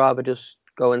 or would you rather just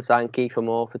go and sign Kiefer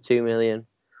Moore for 2 million,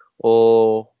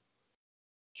 or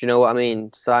do you know what I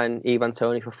mean? Sign Ivan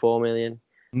Toney for 4 million.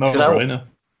 No-brainer.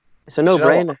 It's a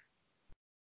no-brainer.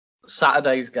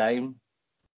 Saturday's game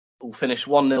will finish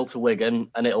 1-0 to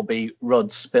Wigan, and it'll be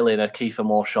Rudd spilling a Kiefer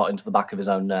Moore shot into the back of his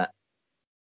own net.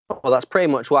 Well, that's pretty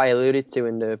much what I alluded to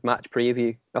in the match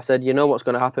preview. I said, you know what's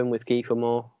going to happen with Kiefer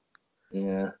Moore.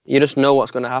 Yeah. You just know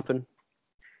what's going to happen.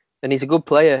 And he's a good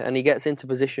player, and he gets into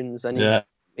positions, and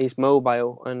he's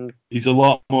mobile, and he's a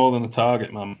lot more than a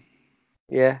target man.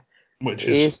 Yeah. Which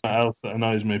is something else that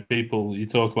annoys me. People, you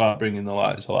talk about bringing the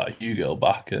likes of like Hugill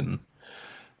back, and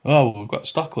we've got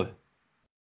Stockley.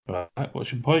 Right,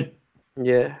 what's your point?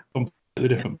 Yeah.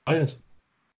 Completely different players.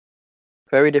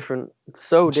 Very different.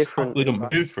 So different. Stockley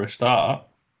don't move for a start.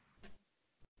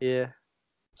 Yeah.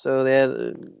 So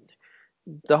the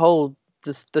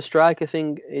striker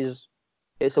thing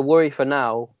it's a worry for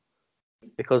now,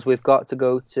 because we've got to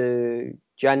go to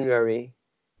January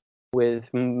with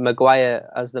Maguire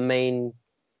as the main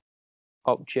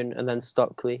option, and then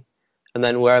Stockley, and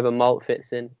then wherever Malt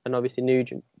fits in, and obviously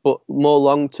Nugent. But more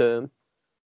long term.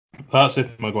 That's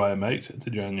if Maguire makes it to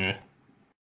January.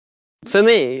 For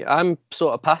me, I'm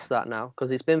sort of past that now, because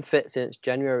he's been fit since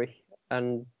January,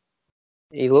 and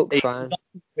he looks fine.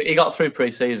 He got through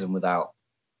pre-season without.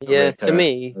 Yeah, to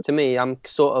me, I'm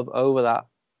sort of over that.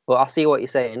 But I see what you're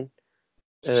saying.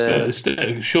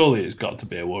 Surely it's got to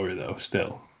be a worry though.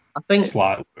 Still, I think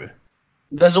slight worry.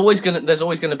 There's always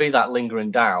gonna be that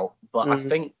lingering doubt. But I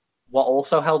think what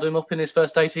also held him up in his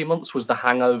first 18 months was the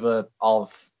hangover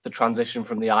of the transition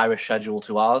from the Irish schedule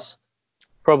to ours.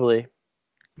 Probably,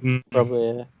 yeah.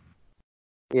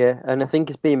 And I think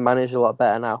it's being managed a lot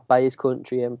better now by his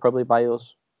country and probably by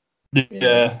us.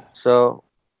 Yeah. So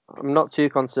I'm not too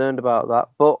concerned about that.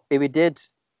 But if he did,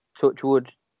 touch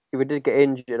wood, if he did get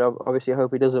injured, obviously I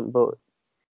hope he doesn't, but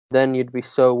then you'd be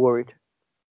so worried.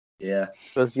 Yeah.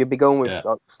 Because you'd be going with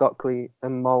Stockley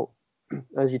and Malt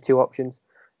as your two options.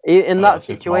 In that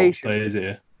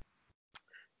situation,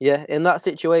 in that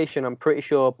situation, I'm pretty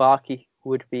sure Barkey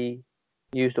would be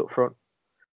used up front,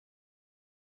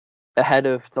 ahead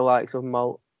of the likes of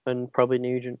Malt and probably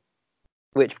Nugent,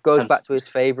 which goes back to his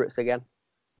favourites again,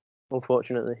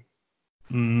 unfortunately.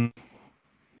 Mm.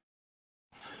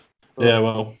 Yeah,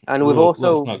 well, and we've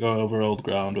also let's not go over old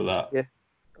ground with that. Yeah.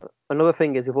 Another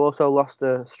thing is we've also lost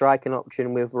a striking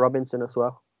option with Robinson as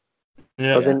well.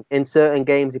 Yeah. Because in certain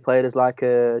games he played as like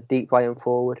a deep playing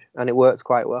forward, and it works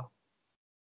quite well.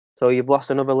 So you've lost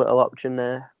another little option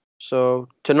there. So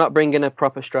to not bring in a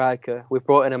proper striker, we've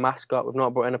brought in a mascot. We've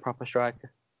not brought in a proper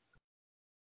striker.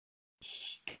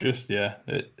 Just I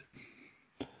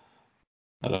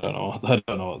don't know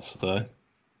what to say,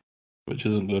 which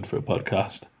isn't good for a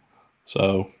podcast.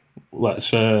 So let's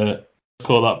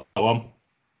call that one.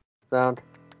 Sound.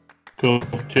 Cool.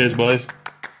 Cheers, boys.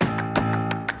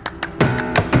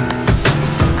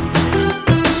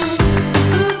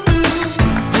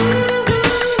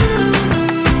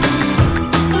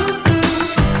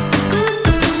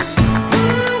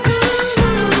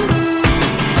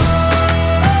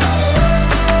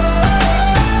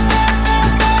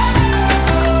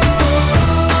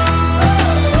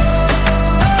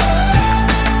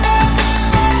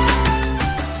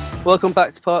 Welcome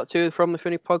back to part 2 of From the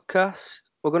Funny podcast.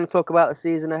 We're going to talk about the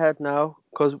season ahead now,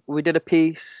 because we did a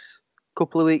piece a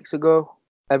couple of weeks ago.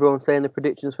 Everyone's saying the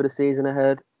predictions for the season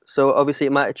ahead. So obviously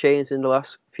it might have changed in the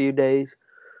last few days.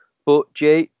 But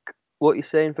Jake, what are you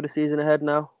saying for the season ahead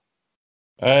now?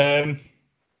 I'm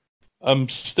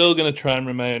still going to try and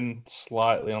remain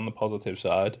slightly on the positive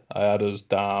side. I had us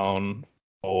down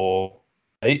for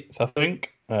 8th, I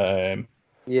think.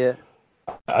 Yeah.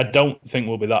 I don't think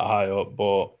we'll be that high up,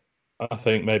 but I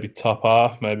think maybe top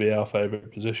half, maybe our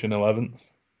favourite position, 11th.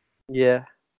 Yeah.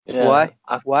 Why?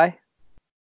 Why?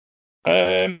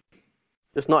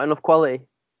 Just not enough quality.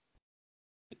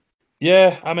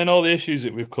 Yeah, I mean, all the issues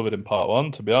that we've covered in part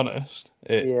 1, to be honest,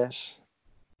 it's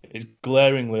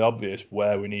glaringly obvious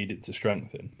where we needed to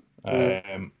strengthen.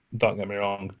 Don't get me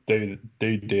wrong, do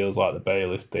deals like the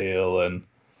Bayliss deal and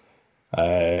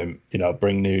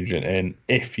bring Nugent in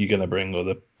if you're going to bring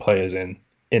other players in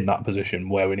that position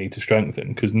where we need to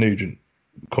strengthen, because Nugent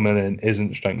coming in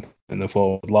isn't strengthening the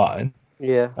forward line.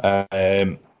 Yeah.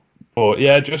 But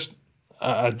yeah,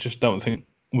 I just don't think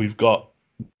we've got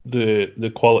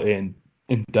the quality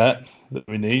in depth that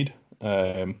we need,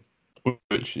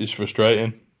 which is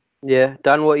frustrating. Yeah,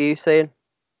 Dan, what are you saying?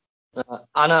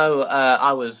 I know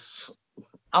I was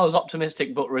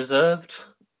optimistic but reserved,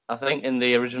 I think, in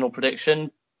the original prediction,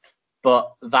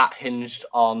 but that hinged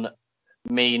on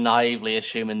me naively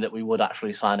assuming that we would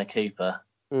actually sign a keeper.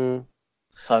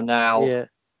 So now,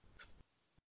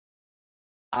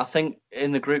 I think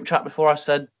in the group chat before I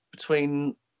said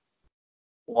between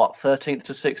 13th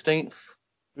to 16th,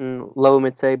 lower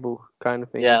mid-table kind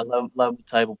of thing. Yeah, lower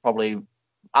mid-table probably.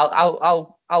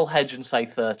 I'll hedge and say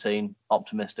 13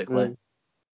 optimistically.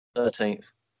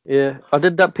 13th. Yeah, I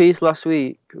did that piece last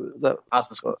week. As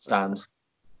the squad stands.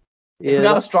 Yeah,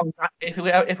 if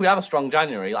we have a strong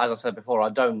January, as I said before, I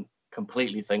don't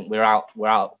completely think we're out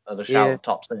of the shout of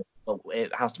top six. But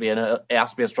it has to be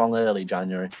a strong early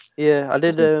January. Yeah, I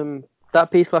did. That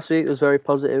piece last week was very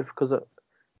positive because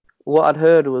what I'd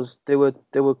heard was they were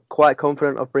quite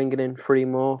confident of bringing in 3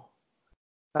 more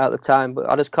at the time, but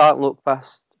I just can't look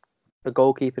past the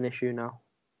goalkeeping issue now.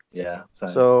 Yeah.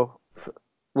 Same. So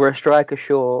we're a striker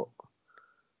short,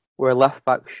 we're a left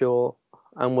back short,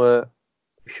 and we're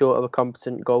short of a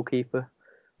competent goalkeeper.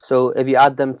 So if you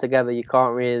add them together, you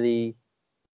can't really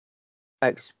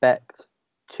expect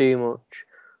too much.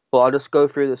 But I'll just go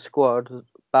through the squad: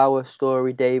 Bauer,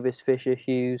 Story, Davis, Fisher,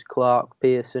 Hughes, Clark,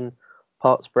 Pearson,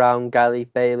 Potts, Brown, Galley,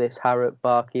 Bayliss, Harrop,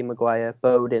 Barkey, Maguire,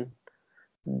 Bowden.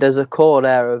 There's a core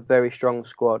there of a very strong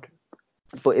squad.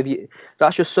 But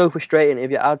that's just so frustrating.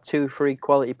 If you add 2-3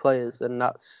 quality players, then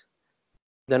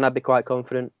I'd be quite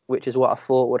confident, which is what I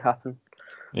thought would happen.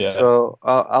 Yeah. So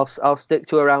I'll stick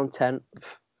to around 10th.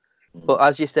 But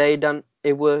as you say, Dan,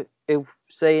 if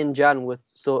say in Jan we're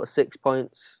sort of 6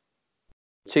 points,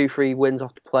 2-3 wins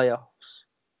off the playoffs,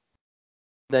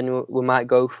 then we might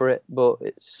go for it. But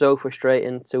it's so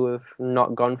frustrating to have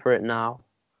not gone for it now.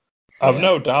 I've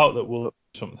no doubt that we'll do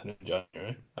something in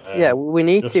January. Yeah, we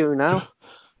need to now.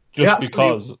 Just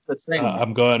because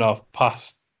I'm going off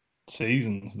past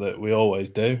seasons that we always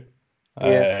do.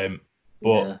 Yeah.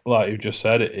 But like you just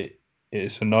said,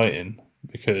 it's annoying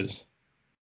because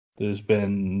there's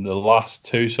been the last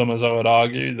 2 summers, I would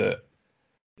argue, that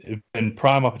have been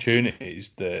prime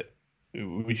opportunities that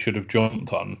we should have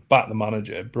jumped on, backed the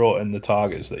manager, brought in the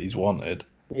targets that he's wanted,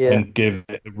 and give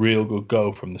it a real good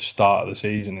go from the start of the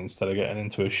season instead of getting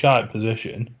into a shite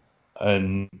position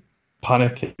and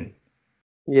panicking.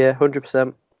 Yeah,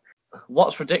 100%.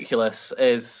 What's ridiculous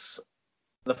is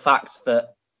the fact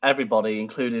that everybody,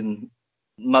 including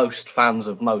most fans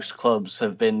of most clubs,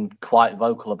 have been quite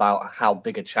vocal about how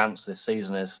big a chance this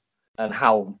season is and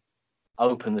how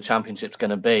open the Championship's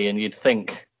going to be. And you'd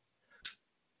think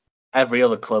every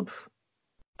other club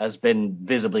has been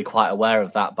visibly quite aware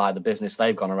of that by the business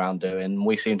they've gone around doing.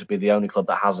 We seem to be the only club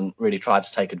that hasn't really tried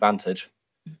to take advantage.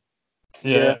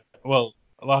 Yeah. Well,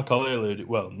 like Ollie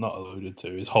not alluded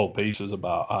to, his whole piece was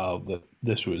about how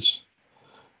this was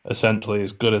essentially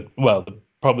as good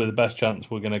probably the best chance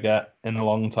we're going to get in a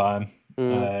long time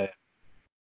to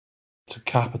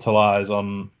capitalise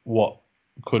on what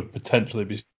could potentially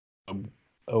be an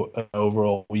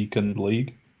overall weakened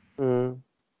league.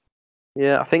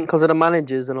 Yeah, I think because of the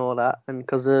managers and all that, and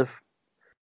because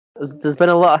there's been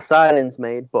a lot of signings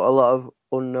made, but a lot of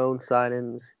unknown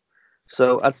signings.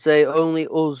 So I'd say only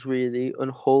us really, and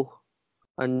Hull,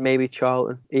 and maybe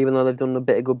Charlton, even though they've done a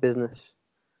bit of good business,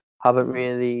 haven't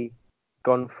really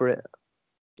gone for it.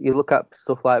 You look at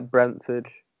stuff like Brentford,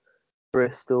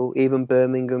 Bristol, even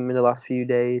Birmingham in the last few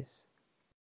days.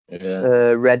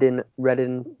 Yeah.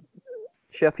 Reading,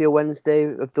 Sheffield Wednesday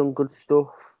have done good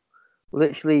stuff.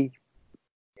 Literally,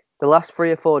 the last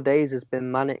 3 or 4 days has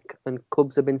been manic, and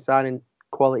clubs have been signing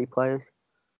quality players.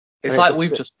 It's like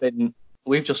we've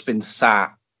just been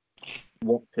sat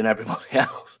watching everybody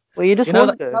else. Well, you just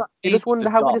wonder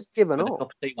how we just given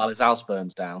up. While his house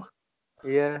burns down.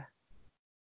 Yeah.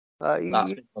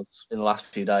 That's been us in the last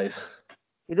few days.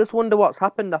 You just wonder what's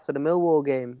happened after the Millwall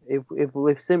game. If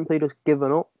we've simply just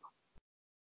given up.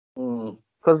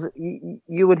 Because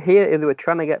you would hear if they were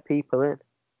trying to get people in.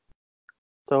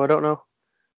 So I don't know.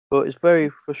 But it's very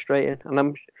frustrating. And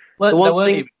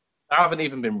there haven't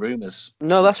even been rumours.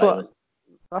 No, that's what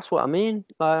I mean.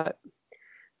 Like,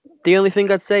 the only thing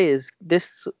I'd say is this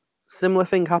similar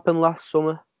thing happened last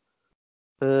summer.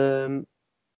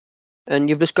 And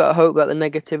you've just got to hope that the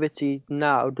negativity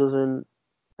now doesn't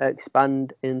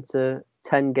expand into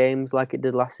 10 games like it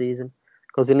did last season.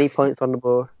 Because you need points on the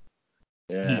board.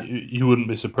 Yeah. You wouldn't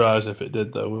be surprised if it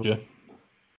did, though, would you?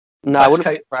 No, I wouldn't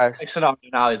be surprised. The scenario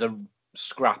now is a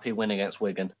scrappy win against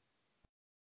Wigan.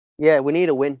 Yeah, we need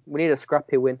a win. We need a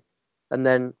scrappy win. And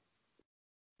then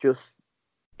just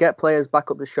get players back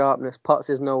up to sharpness. Potts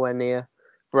is nowhere near.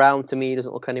 Brown, to me,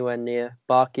 doesn't look anywhere near.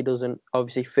 Barkey doesn't.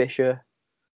 Obviously, Fisher.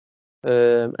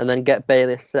 And then get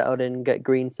Bayliss settled in, get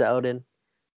Green settled in.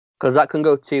 Because that can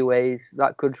go 2 ways.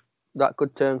 That could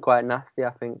turn quite nasty, I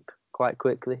think, quite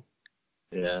quickly.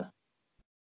 Yeah.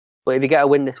 But if you get a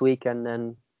win this weekend,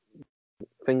 then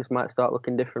things might start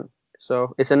looking different.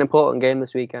 So it's an important game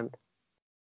this weekend.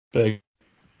 Big.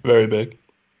 Very big.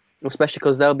 Especially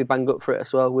because they'll be banged up for it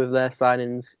as well with their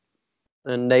signings.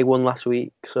 And they won last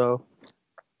week, so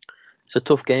it's a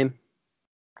tough game.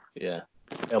 Yeah.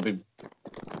 It'll be...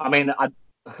 I mean,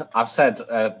 I've said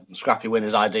scrappy win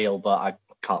is ideal, but I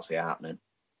can't see it happening.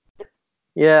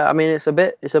 Yeah, I mean it's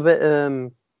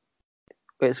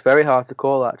very hard to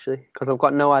call actually because I've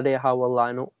got no idea how we'll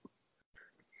line up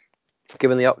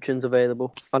given the options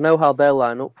available. I know how they'll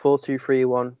line up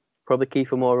 4-2-3-1. Probably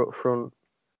Kiefer Moore up front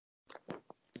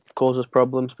causes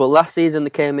problems. But last season they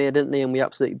came here, didn't they? And we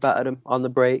absolutely battered them on the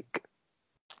break.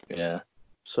 Yeah.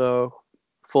 So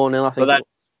 4-0, I think.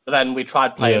 But then we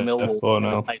tried playing Millwall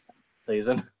 4-0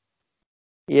 season.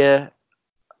 Yeah,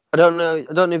 I don't know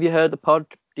if you heard the pod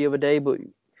the other day, but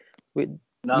you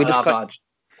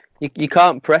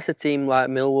can't press a team like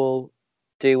Millwall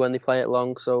do when they play it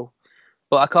long. So,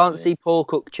 but I can't see Paul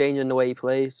Cook changing the way he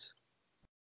plays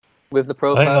with the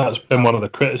profile. I think that's been one of the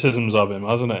criticisms of him,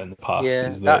 hasn't it, in the past?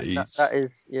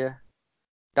 Yeah,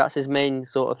 that's his main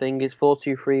sort of thing. Is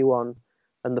 4-2-3-1,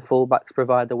 and the fullbacks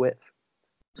provide the width.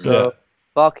 So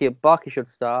Barkey should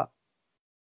start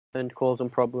and cause them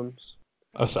problems.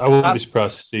 I wouldn't be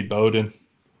surprised to see Bowden.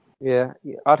 Yeah,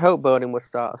 I'd hope Bowden would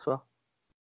start as well.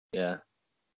 Yeah.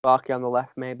 Barkey on the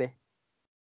left, maybe.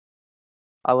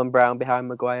 Alan Brown behind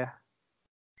Maguire.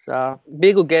 So, be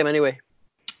a good game anyway.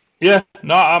 Yeah,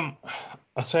 no,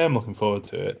 I say I'm looking forward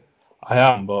to it. I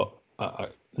am, but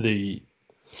the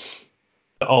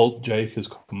old Jake has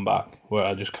come back, where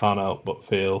I just can't help but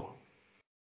feel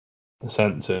a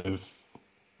sense of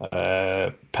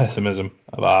pessimism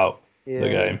about the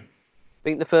game. I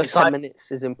think the first 10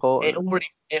 minutes is important.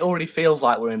 It already feels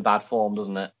like we're in bad form,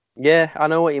 doesn't it? Yeah, I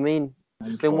know what you mean.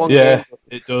 It's been one game. Yeah,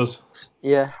 it does.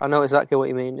 Yeah, I know exactly what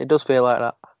you mean. It does feel like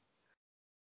that.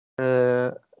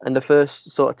 And the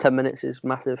first sort of 10 minutes is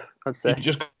massive, I'd say. You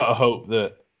just gotta hope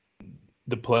that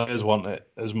the players want it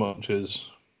as much as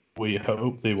we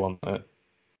hope they want it.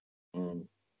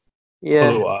 Yeah.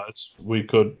 Otherwise, we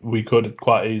could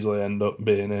quite easily end up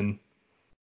being in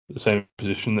the same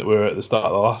position that we were at the start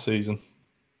of the last season.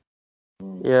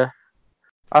 Yeah.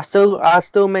 I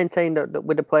still maintain that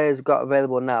with the players we've got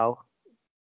available now,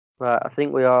 right, I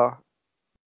think we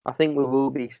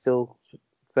will be still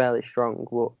fairly strong.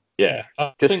 But yeah,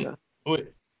 I think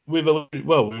we've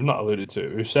not alluded to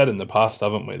it. We've said in the past,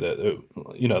 haven't we, that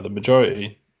the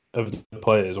majority of the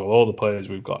players, or all the players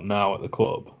we've got now at the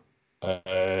club,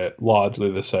 are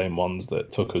largely the same ones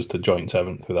that took us to joint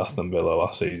 7th with Aston Villa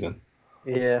last season.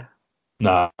 Yeah.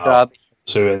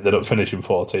 So we ended up finishing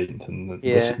 14th, and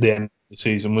the end of the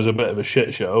season was a bit of a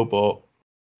shit show, but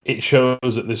it shows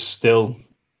that there's still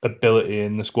ability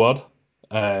in the squad.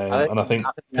 And I think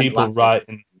people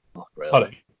writing...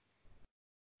 Pardon?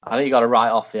 I think you got to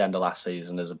write off the end of last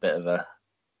season as a bit of a...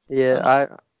 Yeah,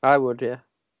 I would, yeah.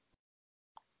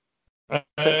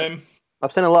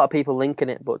 I've seen a lot of people linking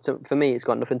it, but for me, it's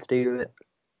got nothing to do with it.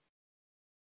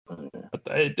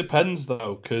 It depends,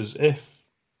 though, because if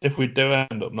we do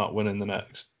end up not winning the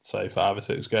next, say, 5 or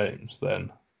 6 games,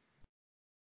 then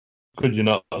could you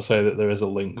not say that there is a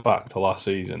link back to last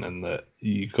season, and that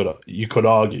you could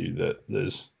argue that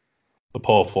there's the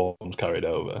poor form's carried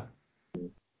over?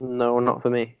 No, not for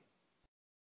me.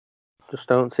 Just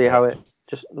don't see how it.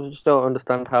 Just don't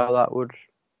understand how that would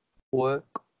work.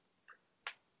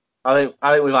 I think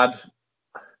we've had.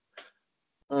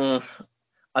 I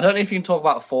don't know if you can talk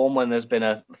about form when there's been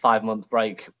a 5-month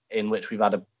break in which we've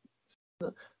had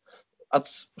a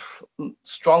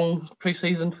strong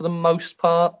pre-season for the most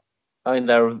part. I mean,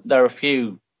 there are a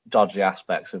few dodgy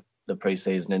aspects of the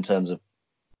pre-season in terms of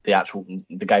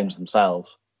the games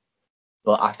themselves,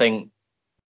 but I think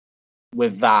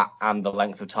with that and the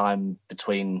length of time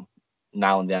between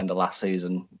now and the end of last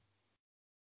season.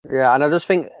 Yeah, and I just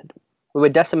think we were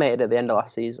decimated at the end of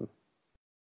last season.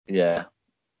 Yeah.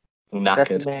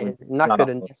 Knackered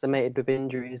and decimated with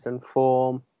injuries and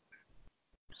form.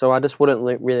 So I just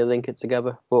wouldn't really link it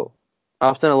together. But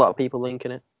I've seen a lot of people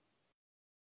linking it.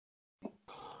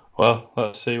 Well,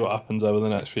 let's see what happens over the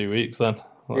next few weeks then.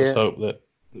 Let's hope that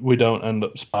we don't end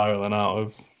up spiralling out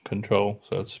of control,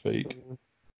 so to speak.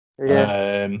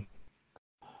 Yeah.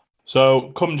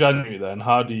 So come January then,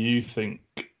 how do you think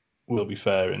we'll be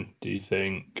faring? Do you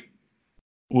think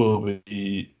we'll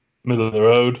be middle of the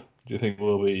road? Do you think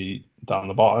we'll be down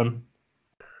the bottom?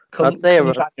 I'd say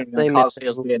I can't see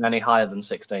us being any higher than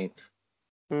 16th.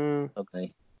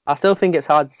 Okay. I still think it's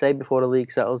hard to say before the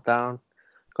league settles down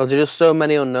because there's just so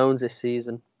many unknowns this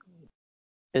season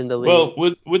in the league. Well,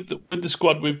 with the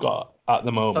squad we've got at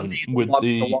the moment,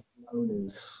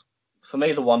 for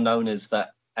me, the one known is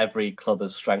that every club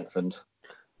has strengthened.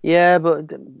 Yeah,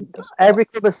 but every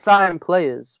club has signed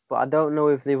players, but I don't know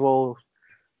if they've all.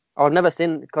 I've never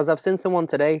seen, because I've seen someone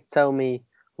today tell me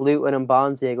Luton and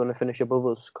Barnsley are going to finish above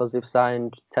us because they've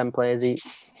signed 10 players each.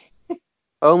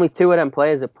 Only 2 of them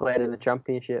players have played in the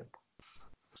Championship.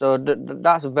 So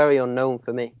that's very unknown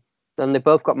for me. And they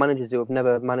both got managers who have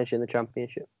never managed in the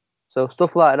Championship. So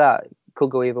stuff like that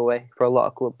could go either way for a lot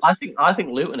of clubs. I think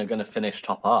Luton are going to finish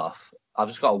top half. I've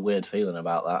just got a weird feeling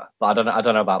about that, but I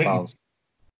don't know about Barnes.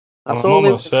 I'm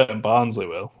almost certain Barnsley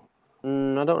will. I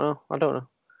don't know.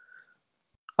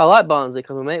 I like Barnsley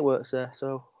because my mate works there,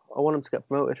 so I want him to get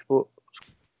promoted. But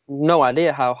no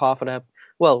idea how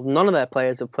none of their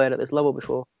players have played at this level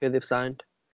before who they've signed.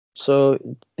 So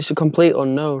it's a complete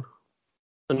unknown.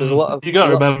 And there's a lot of. You got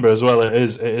to remember as well, it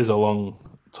is a long,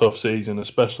 tough season,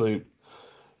 especially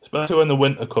when the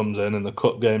winter comes in and the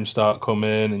cup games start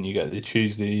coming and you get the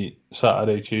Tuesday,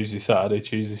 Saturday,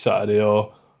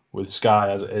 or with Sky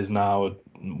as it is now,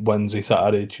 Wednesday,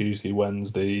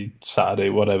 Saturday, Saturday,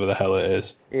 whatever the hell it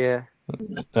is. Yeah.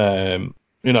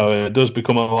 It does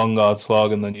become a long, hard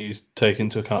slog, and then you take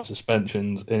into account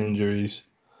suspensions, injuries.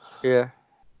 Yeah.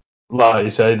 Like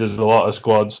you say, there's a lot of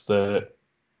squads that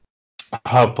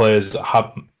have players that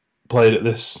haven't played at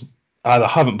this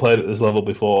level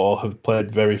before, or have played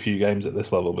very few games at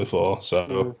this level before.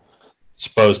 So, I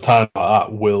suppose time like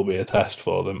that will be a test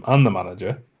for them and the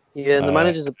manager. Yeah,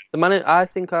 I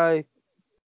think I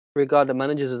regard the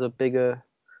managers as bigger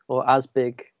or as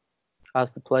big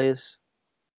as the players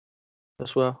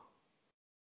as well.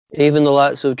 Even the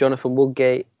likes of Jonathan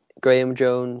Woodgate, Graham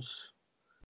Jones,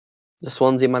 the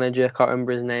Swansea manager, can't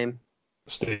remember his name.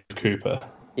 Steve Cooper.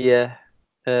 Yeah.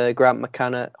 Grant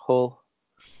McCann at Hull.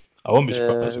 I won't be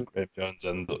surprised if Graham Jones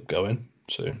ends up going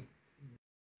soon.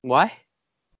 Why?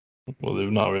 Well, they've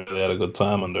not really had a good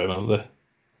time under him, have they?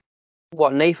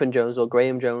 What, Nathan Jones or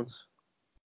Graham Jones?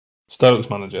 Stokes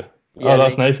manager. Yeah,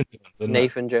 that's Nathan Jones, isn't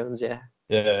Nathan Jones, yeah.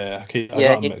 Yeah, I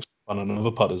got him mixed up on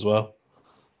another pod as well.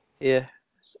 Yeah,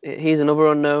 he's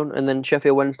another unknown. And then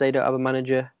Sheffield Wednesday don't have a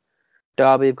manager.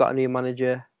 Derby have got a new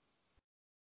manager.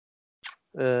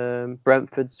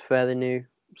 Brentford's fairly new.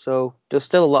 So there's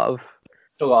still a lot of...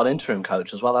 Still got an interim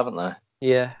coach as well, haven't they?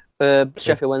 Yeah.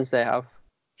 Sheffield Wednesday have.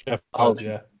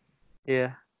 Yeah.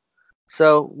 Yeah.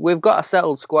 So we've got a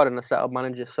settled squad and a settled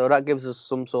manager, so that gives us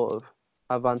some sort of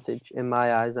advantage in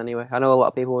my eyes anyway. I know a lot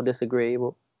of people will disagree,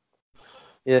 but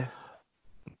yeah.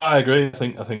 I agree. I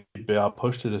think it'd be hard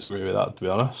push to disagree with that, to be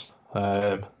honest.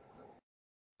 But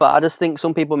I just think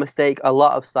some people mistake a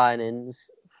lot of signings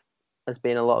as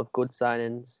being a lot of good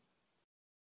signings.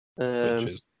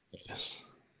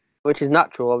 Which is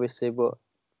natural, obviously, but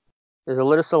there's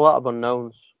just a lot of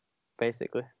unknowns,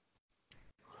 basically.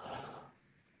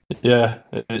 Yeah,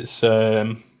 it's. I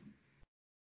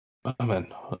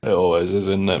mean, it always is,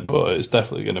 isn't it? But it's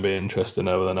definitely going to be interesting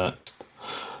over the next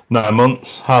 9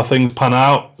 months how things pan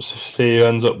out. See who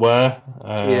ends up where.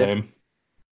 I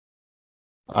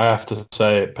have to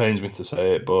say, it pains me to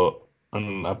say it,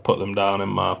 and I put them down in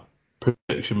my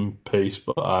prediction piece,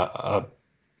 but I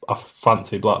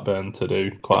fancy Blackburn to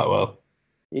do quite well.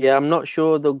 Yeah, I'm not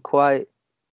sure they'll quite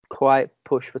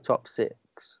push for top 6.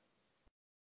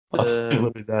 I think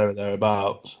they'll be there or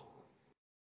thereabouts.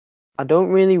 I don't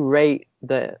really rate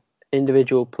the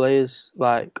individual players.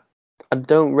 Like, I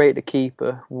don't rate the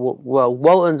keeper. Well,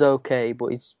 Walton's okay, but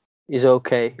he's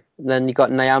okay. Then you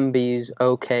got Nyambi, who's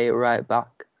okay at right back.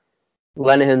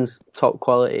 Lenihan's top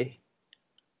quality.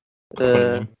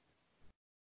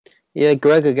 Yeah,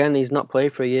 Greg again. He's not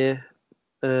played for a year.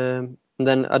 And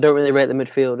then I don't really rate the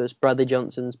midfielders. Bradley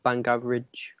Johnson's bank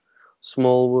average.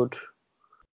 Smallwood,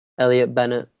 Elliot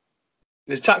Bennett.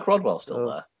 Is Jack Rodwell still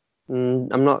there?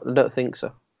 I don't think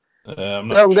so. I'm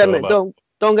not sure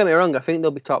don't get me wrong. I think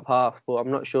they'll be top half, but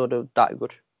I'm not sure they're that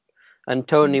good. And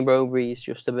Tony Mowbray's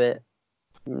just a bit.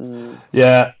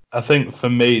 Yeah, I think for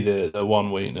me the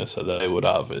one weakness that they would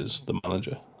have is the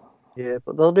manager. Yeah,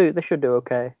 but they should do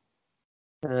okay.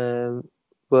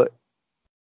 But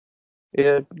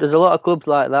yeah, there's a lot of clubs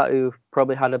like that who've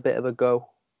probably had a bit of a go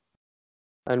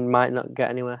and might not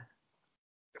get anywhere.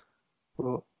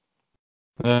 But,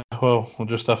 well, we'll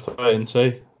just have to wait and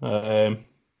see. I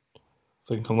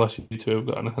think unless you two have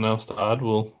got anything else to add,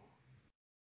 we'll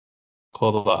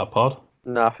call that a pod.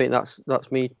 No, I think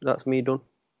that's me done.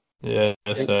 Yeah,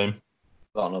 same.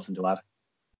 Got nothing to add.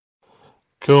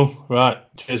 Cool. Right.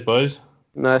 Cheers, boys.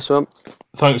 Nice one.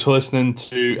 Thanks for listening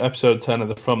to episode 10 of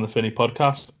the From the Finney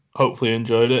podcast. Hopefully you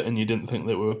enjoyed it and you didn't think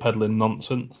that we were peddling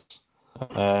nonsense.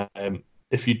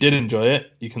 If you did enjoy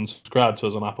it, you can subscribe to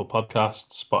us on Apple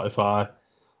Podcasts, Spotify,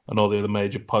 and all the other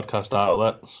major podcast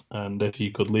outlets. And if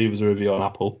you could leave us a review on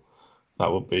Apple,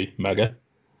 that would be mega.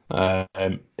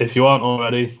 If you aren't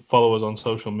already, follow us on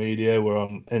social media. We're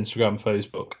on Instagram,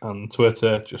 Facebook, and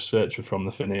Twitter. Just search for From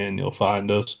the Finney and you'll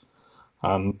find us.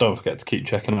 And don't forget to keep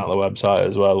checking out the website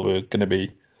as well. We're going to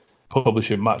be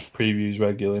publishing match previews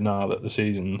regularly now that the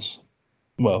season's,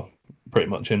 well, pretty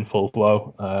much in full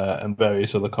flow, and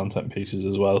various other content pieces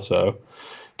as well. So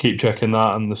keep checking that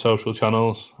on the social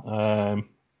channels.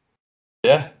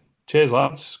 Yeah, cheers,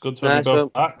 lads. Good to have you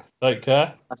both back. Take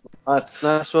care. Nice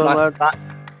one, lads.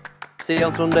 See you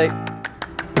on Sunday.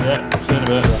 Yeah, see you in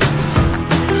a bit.